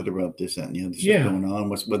talk to each other about this, that, and the other stuff going on.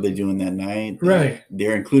 What they doing that night? Right.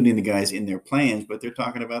 They're including the guys in their plans, but they're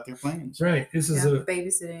talking about their plans. Right. This is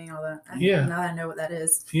babysitting, all that. Now that I know what that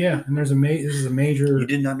is. Yeah, and this is a major. You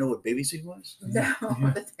did not know what babysitting was? No.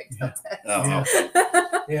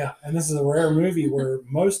 Yeah, and this is a rare movie where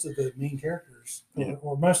most of the main characters,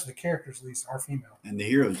 or most of the characters at least, are female. And the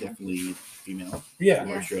hero is definitely female.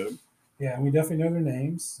 Yeah. Showed. Yeah, we definitely know their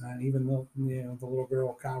names. Even the little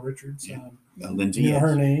girl Kyle Richards. Lindsay.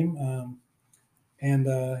 Her name.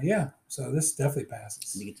 So this definitely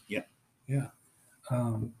passes. Yeah. Yeah.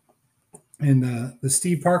 And the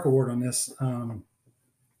Steve Park Award on this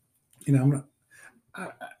you know,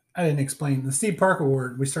 I didn't explain the Steve Park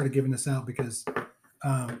Award. We started giving this out because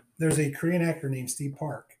there's a Korean actor named Steve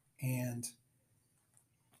Park, and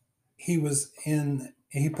he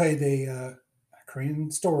played a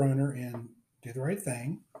Korean store owner in Do the Right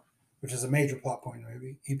Thing, which is a major plot point in the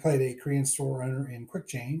movie. He played a Korean store owner in Quick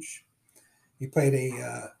Change. He played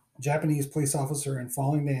a Japanese police officer in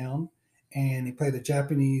Falling Down, and he played a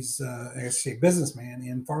Japanese, businessman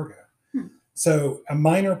in Fargo. So a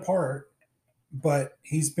minor part, but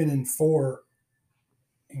he's been in 4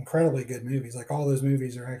 incredibly good movies. Like all those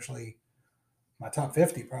movies are actually my top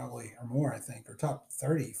 50 probably or more, I think, or top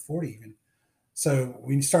 30, 40 even. So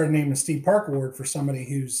we started naming the Steve Park Award for somebody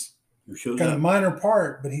who's got a minor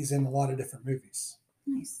part, but he's in a lot of different movies.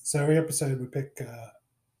 Nice. So every episode we pick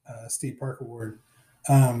a Steve Park Award.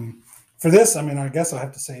 For this, I mean, I guess I'll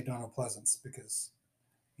have to say Donald Pleasance because,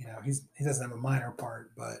 you know, he doesn't have a minor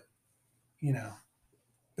part, but, you know,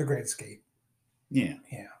 The Great Escape. Yeah.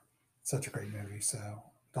 Yeah. Such a great movie. So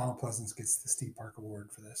Donald Pleasance gets the Steve Park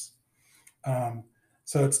Award for this.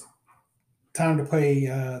 So it's time to play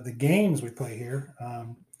the games we play here.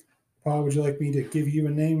 Paul, would you like me to give you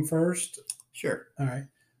a name first? Sure. All right.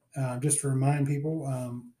 Just to remind people,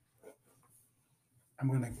 I'm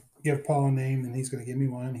going to give Paul a name and he's going to give me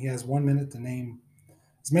one. He has 1 minute to name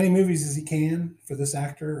as many movies as he can for this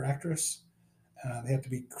actor or actress. They have to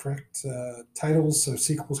be correct titles, so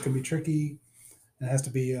sequels can be tricky. It has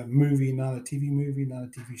to be a movie, not a TV movie, not a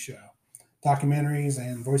TV show. Documentaries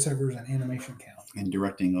and voiceovers and animation count. And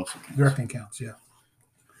directing also counts. Directing counts, yeah.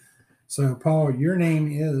 So, Paul, your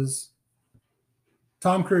name is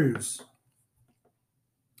Tom Cruise.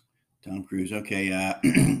 Tom Cruise. Okay.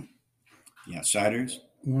 The Outsiders.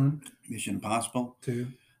 1. Mission Impossible. 2.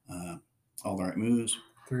 All the Right Moves.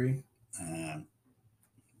 3. The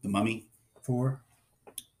Mummy. 4.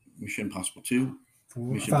 Mission Impossible 2.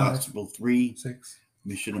 4. Mission 5. Impossible 3. 6.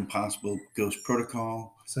 Mission Impossible Ghost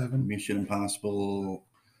Protocol. 7. Mission Impossible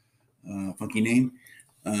funky name.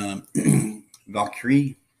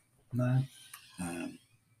 Valkyrie. 9.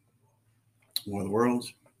 War of the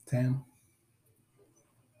Worlds. 10.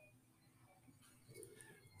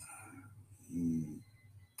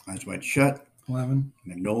 Eyes Wide Shut. 11.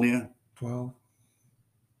 Magnolia. 12.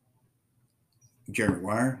 Jerry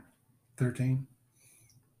Maguire. 13.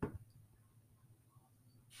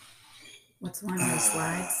 What's the one where he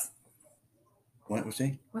slides? What was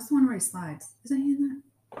he? What's the one where he slides? Isn't he in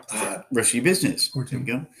that? Risky Business. 14.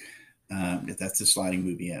 There we go. That's the sliding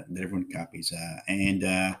movie that everyone copies.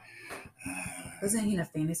 Wasn't he in a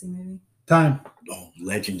fantasy movie? Time. Oh,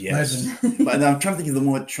 Legend, yes. Legend. But I'm trying to think of the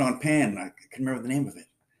one with Sean Penn. I couldn't remember the name of it.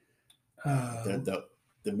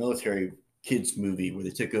 The military kids movie where they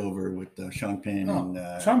took over with Sean Penn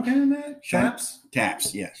and Sean Penn in that? Taps,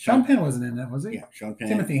 yeah. Sean Penn wasn't in that, was he? Yeah, Sean Penn.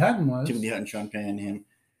 Timothy Hutton was. Timothy Hutton, Sean Penn, him.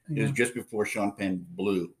 Yeah. It was just before Sean Penn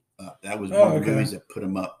blew up. That was one of the movies that put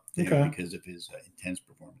him up there because of his intense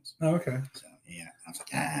performance. Oh, okay. So, yeah, I was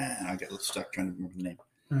like, I got a little stuck trying to remember the name.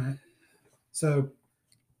 All right. So,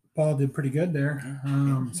 Paul did pretty good there.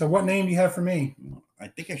 So, what name do you have for me? I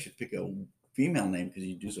think I should pick a female name because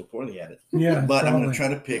you do so poorly at it. Yeah. But probably. I'm going to try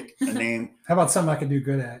to pick a name. How about something I could do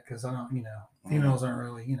good at? Because I don't, females aren't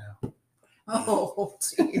really, Oh,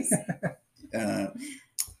 jeez.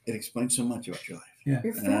 It explains so much about your life. Yeah.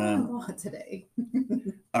 You're feeling a lot today.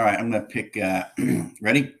 All right. I'm going to pick,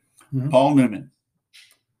 ready? Mm-hmm. Paul Newman.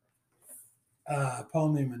 Paul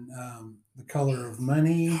Newman. The Color of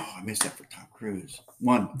Money. Oh, I missed that for Tom Cruise.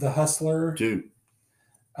 1. The Hustler. 2.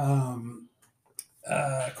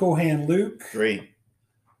 Cool Hand Luke. 3.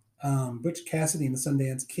 Butch Cassidy and the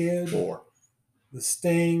Sundance Kid. 4. The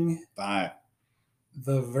Sting. 5.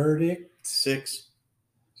 The Verdict. 6.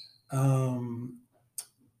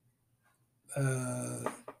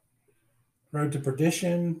 Road to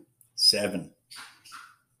Perdition. 7.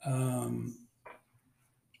 Tom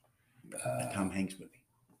Hanks movie.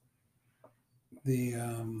 The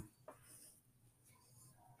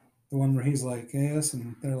one where he's like yes,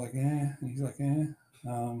 and they're like and he's like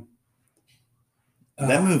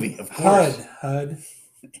that movie, of course. HUD.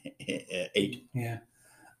 8. Yeah.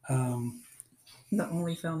 The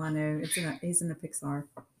only film I know. He's in a Pixar.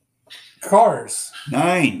 Cars.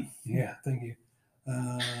 9. Yeah, thank you.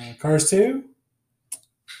 Cars 2.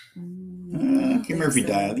 Kim Murphy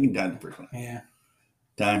died. I think he died in the first one. Yeah.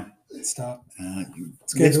 Time. Stop.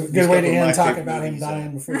 It's Good way to end talking about him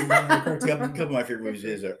dying before you die. A couple of my favorite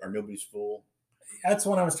movies are Nobody's Fool. That's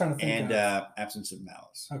one I was trying to think and of. Absence of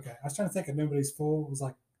Malice. Okay. I was trying to think of Nobody's Fool. It was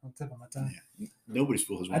like on the tip of my tongue. Yeah. Nobody's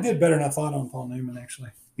fool his I did better than I thought on Paul Newman, actually.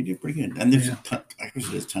 We did pretty good. And there's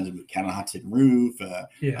there's tons of Count on Hot Tin Roof,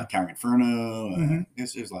 Towering Inferno.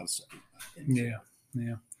 There's a lot of stuff. Yeah.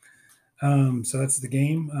 So that's the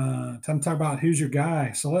game. Time to talk about who's your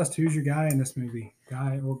guy. Celeste, who's your guy in this movie?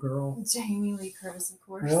 Guy or girl? Jamie Lee Curtis, of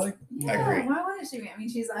course. Really? Yeah. I agree. Why wouldn't she be? I mean,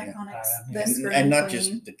 she's iconic. The And, scream and not queen.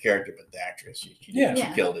 just the character, but the actress. She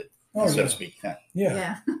killed it, Oh, so yeah. to speak.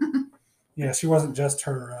 Yeah. Yeah, she wasn't just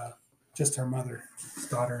her mother's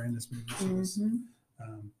daughter in this movie. She was,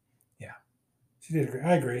 she did agree.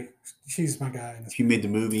 I agree. She's my guy in this. She made the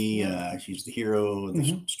movie. She's the hero of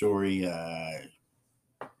the story.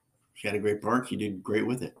 She had a great part. She did great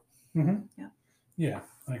with it. Yeah,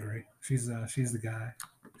 I agree. She's the guy.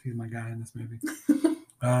 She's my guy in this movie.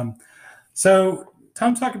 So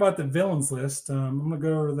time to talk about the villains list. I'm gonna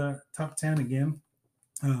go over the top 10 again.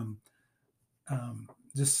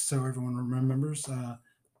 Just so everyone remembers.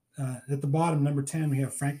 At the bottom, number 10, we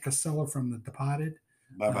have Frank Costello from The Departed.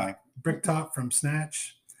 Bye-bye. Bricktop from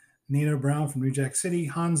Snatch. Nino Brown from New Jack City.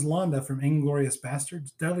 Hans Landa from Inglourious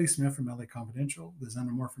Bastards. Dudley Smith from LA Confidential. The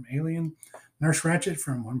Xenomorph from Alien. Nurse Ratched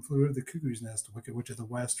from One Flew Over the Cuckoo's Nest. Wicked Witch of the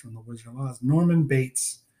West from The Wizard of Oz. Norman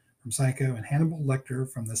Bates from Psycho. And Hannibal Lecter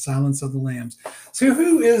from The Silence of the Lambs. So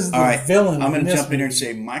who is the villain? I'm going to this jump in here and movie?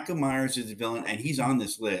 say Michael Myers is the villain, and he's on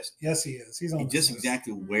this list. Yes, he is. He's on this Just list.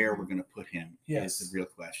 exactly where we're going to put him Yes. is the real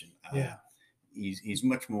question. Yeah. He's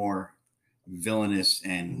much more villainous,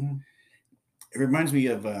 and it reminds me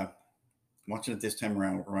of watching it this time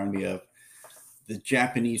around. It reminded me of the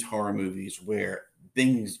Japanese horror movies where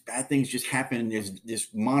bad things just happen. There's this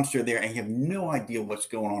monster there, and you have no idea what's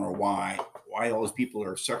going on or why all those people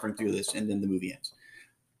are suffering through this, and then the movie ends.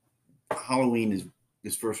 Halloween is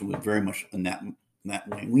this first one was very much in that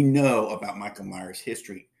way. We know about Michael Myers'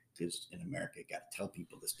 history because in America, you got to tell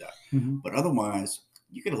people this stuff. But otherwise,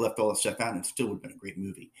 you could have left all that stuff out, and it still would have been a great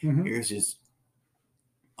movie. Here's this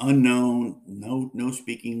unknown, no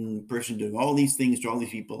speaking person doing all these things to all these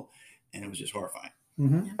people, and it was just horrifying.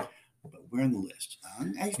 But we're on the list.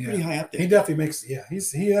 He's pretty high up there. He definitely makes he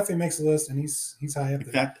definitely makes the list, and he's high up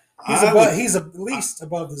In there. fact, He's at least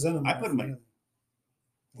above the Xenomorph. I put him at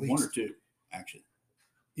one or two, actually.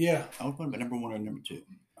 Yeah, I would put him at number one or number two.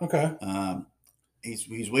 Okay.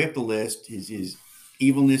 He's way up the list. His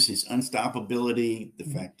evilness, his unstoppability, the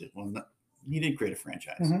fact that he did create a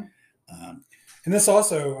franchise. And this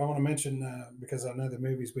also I want to mention because I know the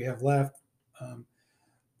movies we have left.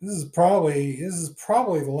 This is probably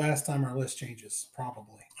the last time our list changes.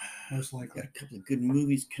 Probably, most likely. Got a couple of good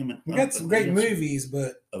movies coming. We got some great movies,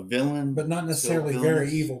 but a villain, but not necessarily very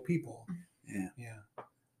evil people. Yeah.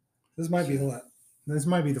 This might be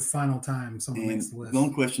the final time someone makes the list. The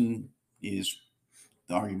only question is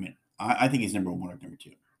the argument. I think he's number one or number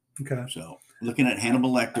two. Okay. So looking at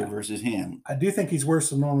Hannibal Lecter versus him, I do think he's worse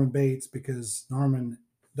than Norman Bates because Norman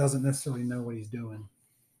doesn't necessarily know what he's doing.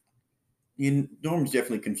 Norman's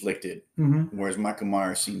definitely conflicted, whereas Michael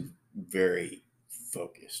Myers seemed very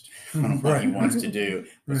focused on what he wants to do.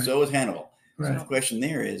 But so is Hannibal. So the question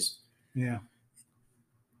there is, I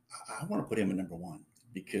want to put him at number one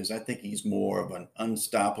because I think he's more of an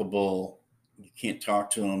unstoppable. You can't talk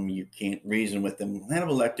to him. You can't reason with him.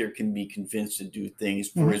 Hannibal Lecter can be convinced to do things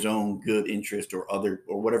for his own good interest or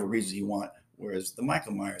whatever reasons he wants. Whereas the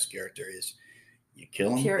Michael Myers character is, you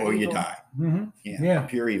kill him Pure or you evil. die.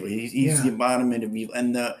 Pure evil. He's the embodiment of evil.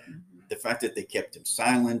 And the fact that they kept him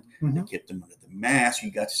silent, they kept him under the mask,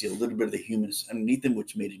 you got to see a little bit of the humanness underneath him,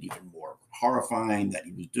 which made it even more horrifying that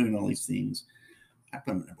he was doing all these things. I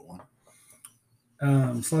put him at number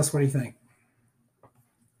one. Celeste, what do you think?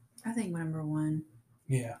 I think number one.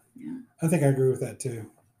 Yeah. I think I agree with that too.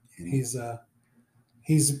 He's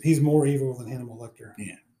more evil than Hannibal Lecter.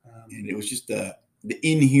 Yeah. And it was just the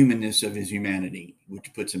inhumanness of his humanity,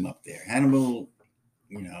 which puts him up there. Hannibal,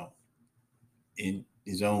 in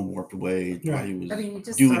his own warped way, he was he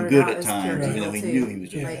just doing good out at as times, pure even though he evil, knew too. he was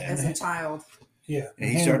doing Like bad. as a child. Yeah. And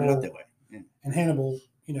he started out that way. Yeah. And Hannibal,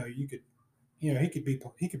 he could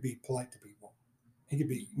be polite to people. He could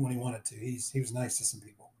be when he wanted to. He was nice to some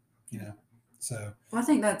people, So Well, I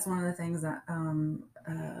think that's one of the things that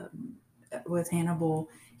with Hannibal,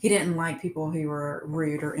 he didn't like people who were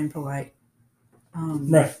rude or impolite.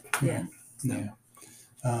 right. Yeah. Yeah.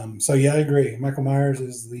 So I agree. Michael Myers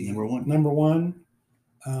is the number one.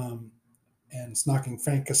 And it's knocking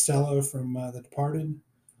Frank Costello from The Departed,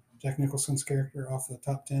 Jack Nicholson's character, off the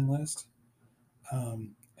top 10 list.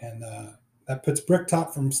 And that puts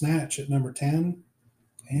Bricktop from Snatch at number 10.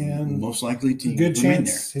 And most likely to good remain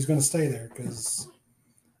chance he's going to stay there because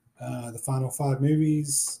the final 5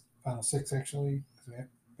 movies, final 6 actually,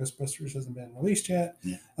 we Ghostbusters hasn't been released yet.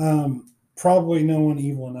 Yeah. Probably no one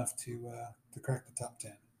evil enough to crack the top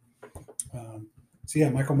 10. So yeah,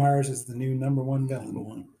 Michael Myers is the new number one villain. Number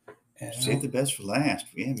one. And Save the best for last.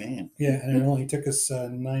 Yeah, man. Yeah, and it only took us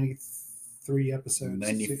 93 episodes,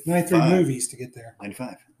 93 movies to get there.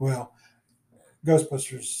 95. Well,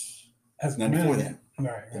 Ghostbusters has 94 then.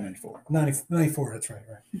 Right. 94. 94, that's right.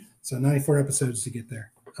 So 94 episodes to get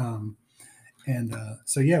there.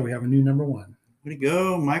 So yeah, we have a new number one. Way to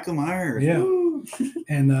go, Michael Myers. Yeah. Woo!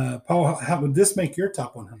 And Paul, how would this make your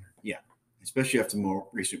top 100? Yeah, especially after more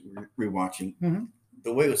recent rewatching. Mm-hmm.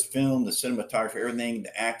 The way it was filmed, the cinematography, everything,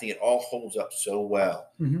 the acting, it all holds up so well.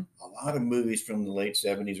 Mm-hmm. A lot of movies from the late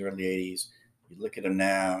 70s, early 80s, you look at them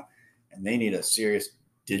now, and they need a serious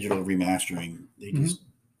digital remastering. They just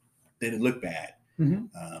they look bad. Mm-hmm.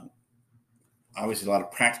 Obviously, a lot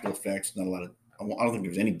of practical effects, not a lot of. I don't think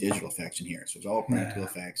there's any digital effects in here, so it's all practical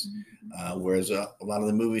effects. Whereas a lot of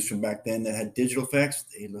the movies from back then that had digital effects,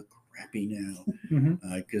 they look crappy now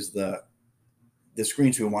because the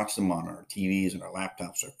screens we watch them on our TVs and our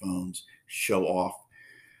laptops, our phones show off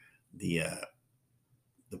the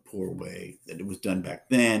poor way that it was done back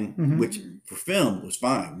then, which for film was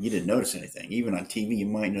fine. You didn't notice anything. Even on TV, you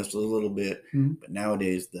might notice a little bit, but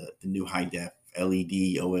nowadays the new high def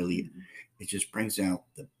LED, OLED, it just brings out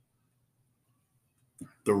the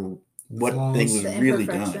what flaws. thing was The really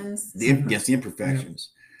done. imperfections. The imperfections.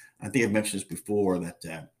 I think I've mentioned this before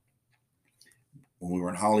that when we were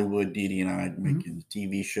in Hollywood, Dee Dee and I making the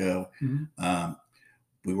TV show,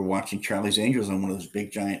 we were watching Charlie's Angels on one of those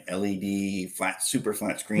big giant LED super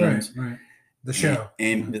flat screens. Right. The show.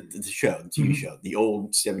 And the show, the TV show, the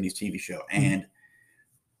old 70s TV show. And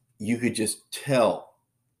you could just tell,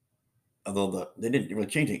 although they didn't really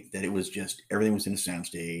change it, that it was just everything was in a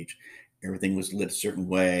soundstage. Everything was lit a certain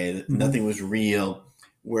way. Nothing was real.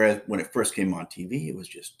 Whereas when it first came on TV, it was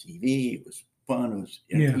just TV. It was fun. It was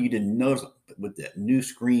you didn't notice. But with that new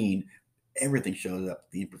screen, everything shows up.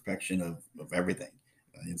 The imperfection of everything.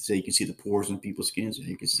 And so you can see the pores in people's skins. And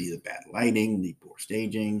you can see the bad lighting, the poor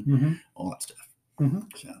staging, all that stuff.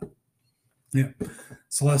 So. Yeah,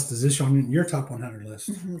 Celeste, is this on your top 100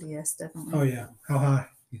 list? Yes, definitely. Oh yeah, how high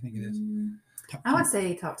do you think it is? I would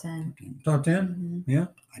say top 10. Top 10? Yeah.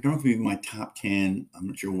 I don't know if it would be my top 10. I'm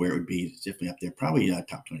not sure where it would be. It's definitely up there. Probably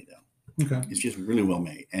top 20 though. Okay. It's just really well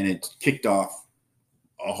made, and it's kicked off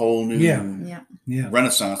a whole new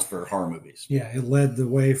renaissance for horror movies. Yeah, it led the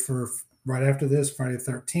way for right after this Friday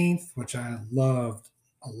the 13th, which I loved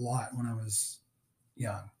a lot when I was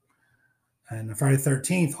young. And the Friday the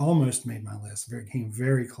 13th almost made my list. It came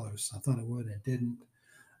very close. I thought it would. It didn't.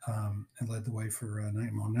 It led the way for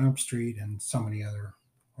Nightmare on Elm Street and so many other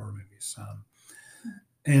horror movies.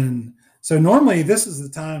 And so normally this is the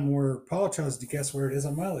time where Paul tries to guess where it is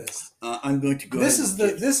on my list. I'm going to go. This is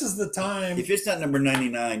the time. If it's not number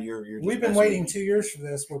 99, you're. We've been waiting 2 years for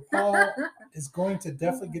this, where Paul is going to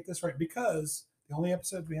definitely get this right because the only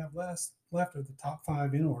episodes we have left are the top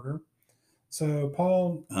 5 in order. So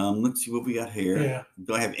Paul, let's see what we got here. Yeah.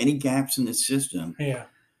 Do I have any gaps in the system? Yeah.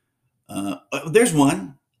 There's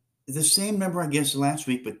one. The same number I guessed last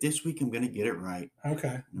week, but this week I'm going to get it right.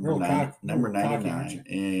 Okay. Number 99.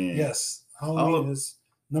 And yes. Halloween is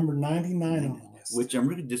number 99 on the list. Which I'm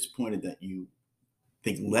really disappointed that you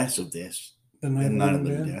think less of this than Night of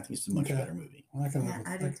the Living Dead. I think it's a much better movie. Well, I can live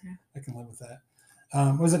with that.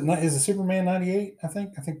 Is it Superman 98? I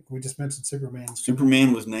think we just mentioned Superman.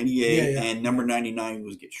 Superman was 98, and number 99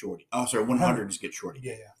 was Get Shorty. Oh, sorry, 100 is Get Shorty.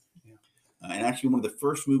 Yeah. And actually, one of the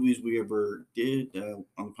first movies we ever did on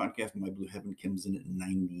the podcast, My Blue Heaven, comes in at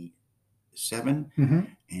 97. And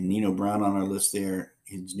Nino Brown on our list there,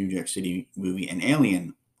 his New Jack City movie, and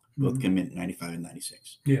Alien both come in at 95 and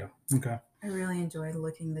 96. Yeah. Okay. I really enjoyed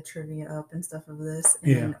looking the trivia up and stuff of this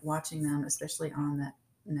and watching them, especially on that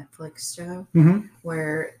Netflix show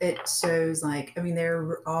where it shows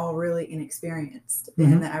they're all really inexperienced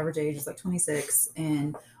and the average age is 26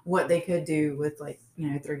 and what they could do with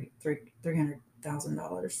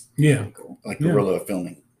 $300,000. Yeah. Really cool. Like guerrilla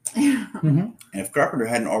filming. And if Carpenter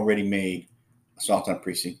hadn't already made Assault on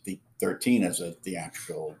Precinct 13 as a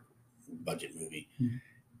theatrical budget movie,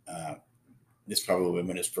 this probably would have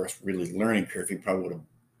been his first really learning curve. He probably would have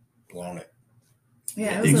blown it.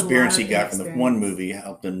 Yeah, the experience he got from the one movie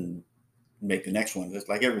helped him make the next one. Just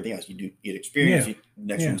like everything else, you get experience. The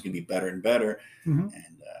next one's going to be better and better. And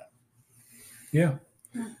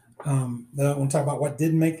when we talk about what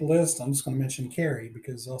didn't make the list, I'm just going to mention Carrie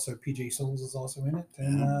because also PJ Souls is also in it,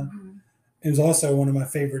 and it was also one of my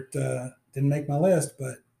favorite. Didn't make my list,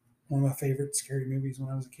 but one of my favorite scary movies when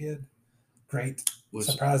I was a kid. Great, was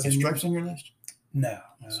surprising. Stripes on your list? No.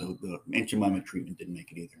 So the Aunt Jemima treatment didn't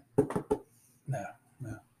make it either. No.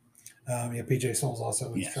 Yeah, PJ Souls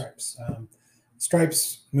also in Yes. Stripes.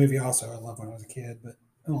 Stripes movie also I loved when I was a kid, but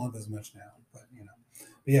I don't love it as much now. But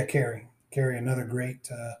but yeah, Carrie, another great,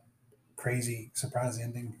 crazy surprise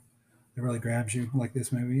ending that really grabs you like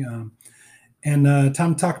this movie. And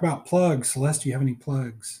time to talk about plugs. Celeste, do you have any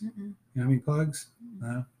plugs? Mm-mm. You have any plugs?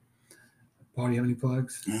 No. Paul, do you have any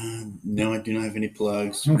plugs? No, I do not have any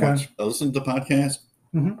plugs. Okay. Listen to the podcast.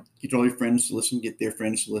 Mm-hmm. Get all your friends to listen. Get their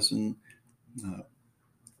friends to listen.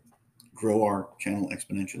 Grow our channel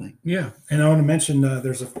exponentially. Yeah, and I want to mention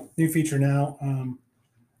there's a new feature now.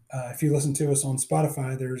 If you listen to us on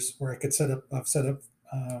Spotify, there's where I could I've set up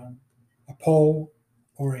a poll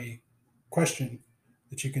or a question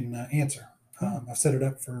that you can answer. I've set it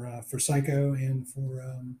up for Psycho and for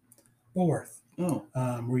Woolworth. Oh,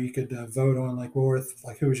 where you could vote on like Woolworth,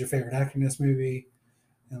 like who was your favorite actor in this movie,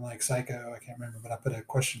 and like Psycho, I can't remember, but I put a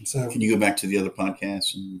question. So can you go back to the other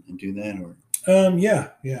podcasts and do that, or? Yeah,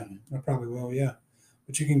 I probably will. Yeah,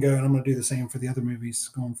 but you can go, and I'm going to do the same for the other movies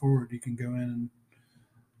going forward. You can go in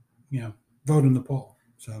and vote in the poll.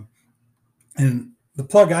 So, and the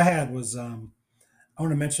plug I had was I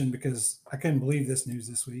want to mention because I couldn't believe this news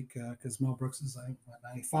this week because Mel Brooks is like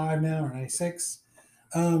 95 now or 96.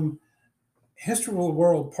 History of the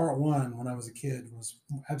World Part 1 when I was a kid was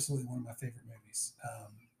absolutely one of my favorite movies.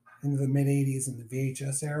 In the mid 80s and the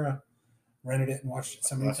VHS era, rented it and watched it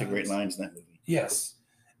so many times. Lots of great lines in that movie. Yes.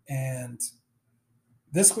 And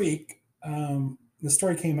this week, the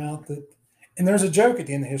story came out that, and there's a joke at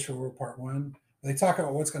the end of History of the World Part 1. They talk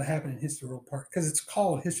about what's going to happen in History of the World Part, because it's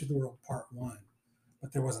called History of the World Part 1,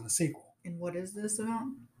 but there wasn't a sequel. And what is this about?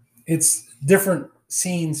 It's different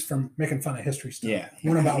scenes from making fun of history stuff. Yeah.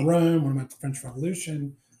 One about Rome, one about the French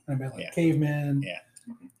Revolution, one about like cavemen. Yeah.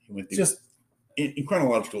 He went through, Just in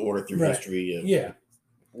chronological order through history of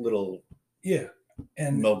little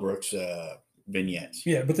and Mel Brooks vignettes.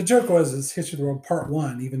 Yeah, but the joke was it's History of the World Part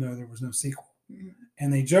 1, even though there was no sequel. Mm-hmm.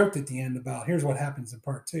 And they joked at the end about here's what happens in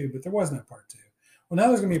Part 2, but there was no Part 2. Well, now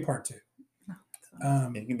there's going to be a Part 2. It's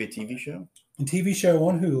going to be a TV show? A TV show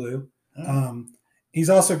on Hulu. Oh. He's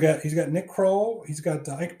got Nick Kroll, he's got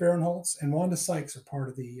Ike Barinholtz, and Wanda Sykes are part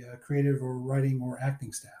of the creative or writing or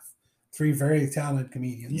acting staff. 3 very talented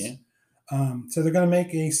comedians. Yeah. So they're going to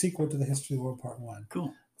make a sequel to the History of the World Part 1.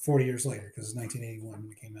 Cool. 40 years later, because it's 1981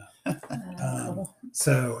 when it came out.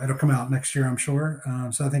 So it'll come out next year, I'm sure.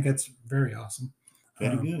 So I think it's very awesome.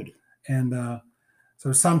 Very good. And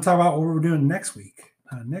so it's time to talk about what we're doing next week.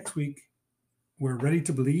 Next week, we're Ready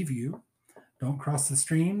to Believe You. Don't Cross the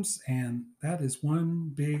Streams. And that is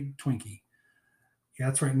one big Twinkie. Yeah,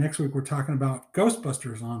 that's right. Next week, we're talking about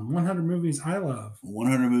Ghostbusters on 100 Movies I Love.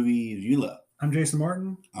 100 Movies You Love. I'm Jason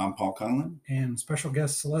Martin. I'm Paul Conlon. And special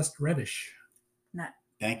guest Celeste Reddish.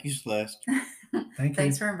 Thank you, Celeste. Thank you.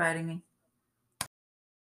 Thanks for inviting me.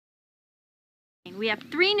 We have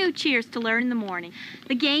 3 new cheers to learn in the morning.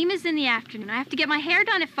 The game is in the afternoon. I have to get my hair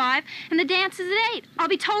done at 5, and the dance is at 8. I'll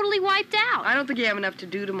be totally wiped out. I don't think you have enough to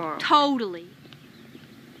do tomorrow. Totally.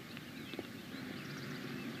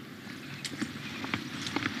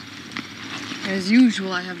 As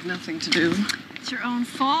usual, I have nothing to do. It's your own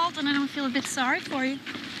fault, and I don't feel a bit sorry for you.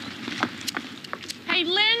 Hey,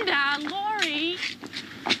 Linda, Lori,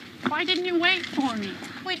 why didn't you wait for me?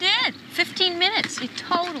 We did. 15 minutes. You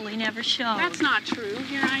totally never showed. That's not true.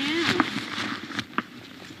 Here I am.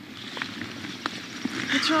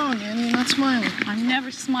 What's wrong, Annie? You're not smiling. I'm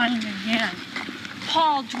never smiling again.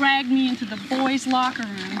 Paul dragged me into the boys' locker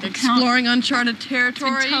room. Exploring uncharted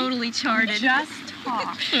territory? Totally charted. Just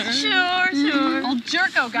talk. Sure. Old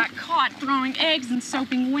Jerko got caught throwing eggs and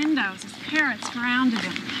soaping windows. His parents grounded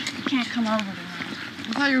him. You can't come over to him.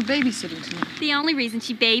 I thought you were babysitting tonight. The only reason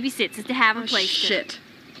she babysits is to have a place to... Shit.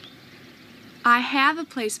 I have a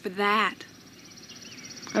place for that.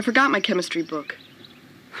 I forgot my chemistry book.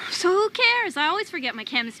 So who cares? I always forget my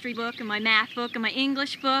chemistry book and my math book and my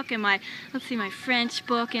English book and my French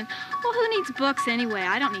book and, well, who needs books anyway?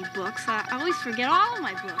 I don't need books. I always forget all of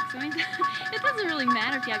my books. I mean, it doesn't really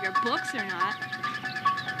matter if you have your books or not.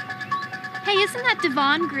 Hey, isn't that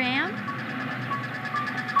Devon Graham?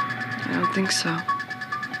 I don't think so.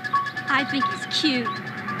 I think he's cute.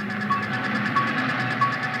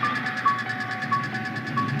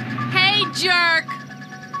 Hey, jerk!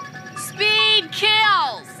 Speed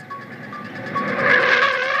kills!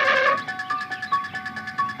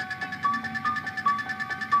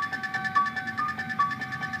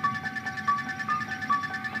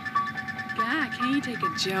 God, can't you take a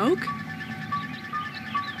joke?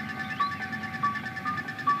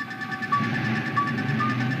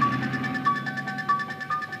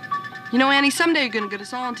 You know, Annie, someday you're gonna get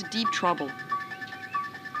us all into deep trouble.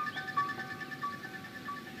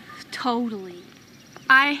 Totally.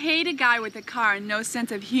 I hate a guy with a car and no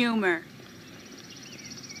sense of humor.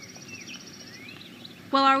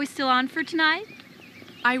 Well, are we still on for tonight?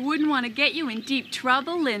 I wouldn't want to get you in deep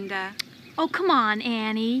trouble, Linda. Oh, come on,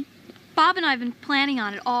 Annie. Bob and I have been planning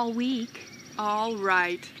on it all week. All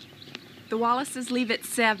right. The Wallaces leave at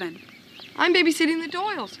 7. I'm babysitting the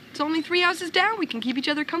Doyles. It's only 3 houses down. We can keep each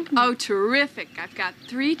other company. Oh, terrific. I've got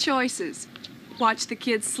 3 choices. Watch the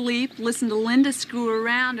kids sleep, listen to Linda screw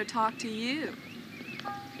around, or talk to you.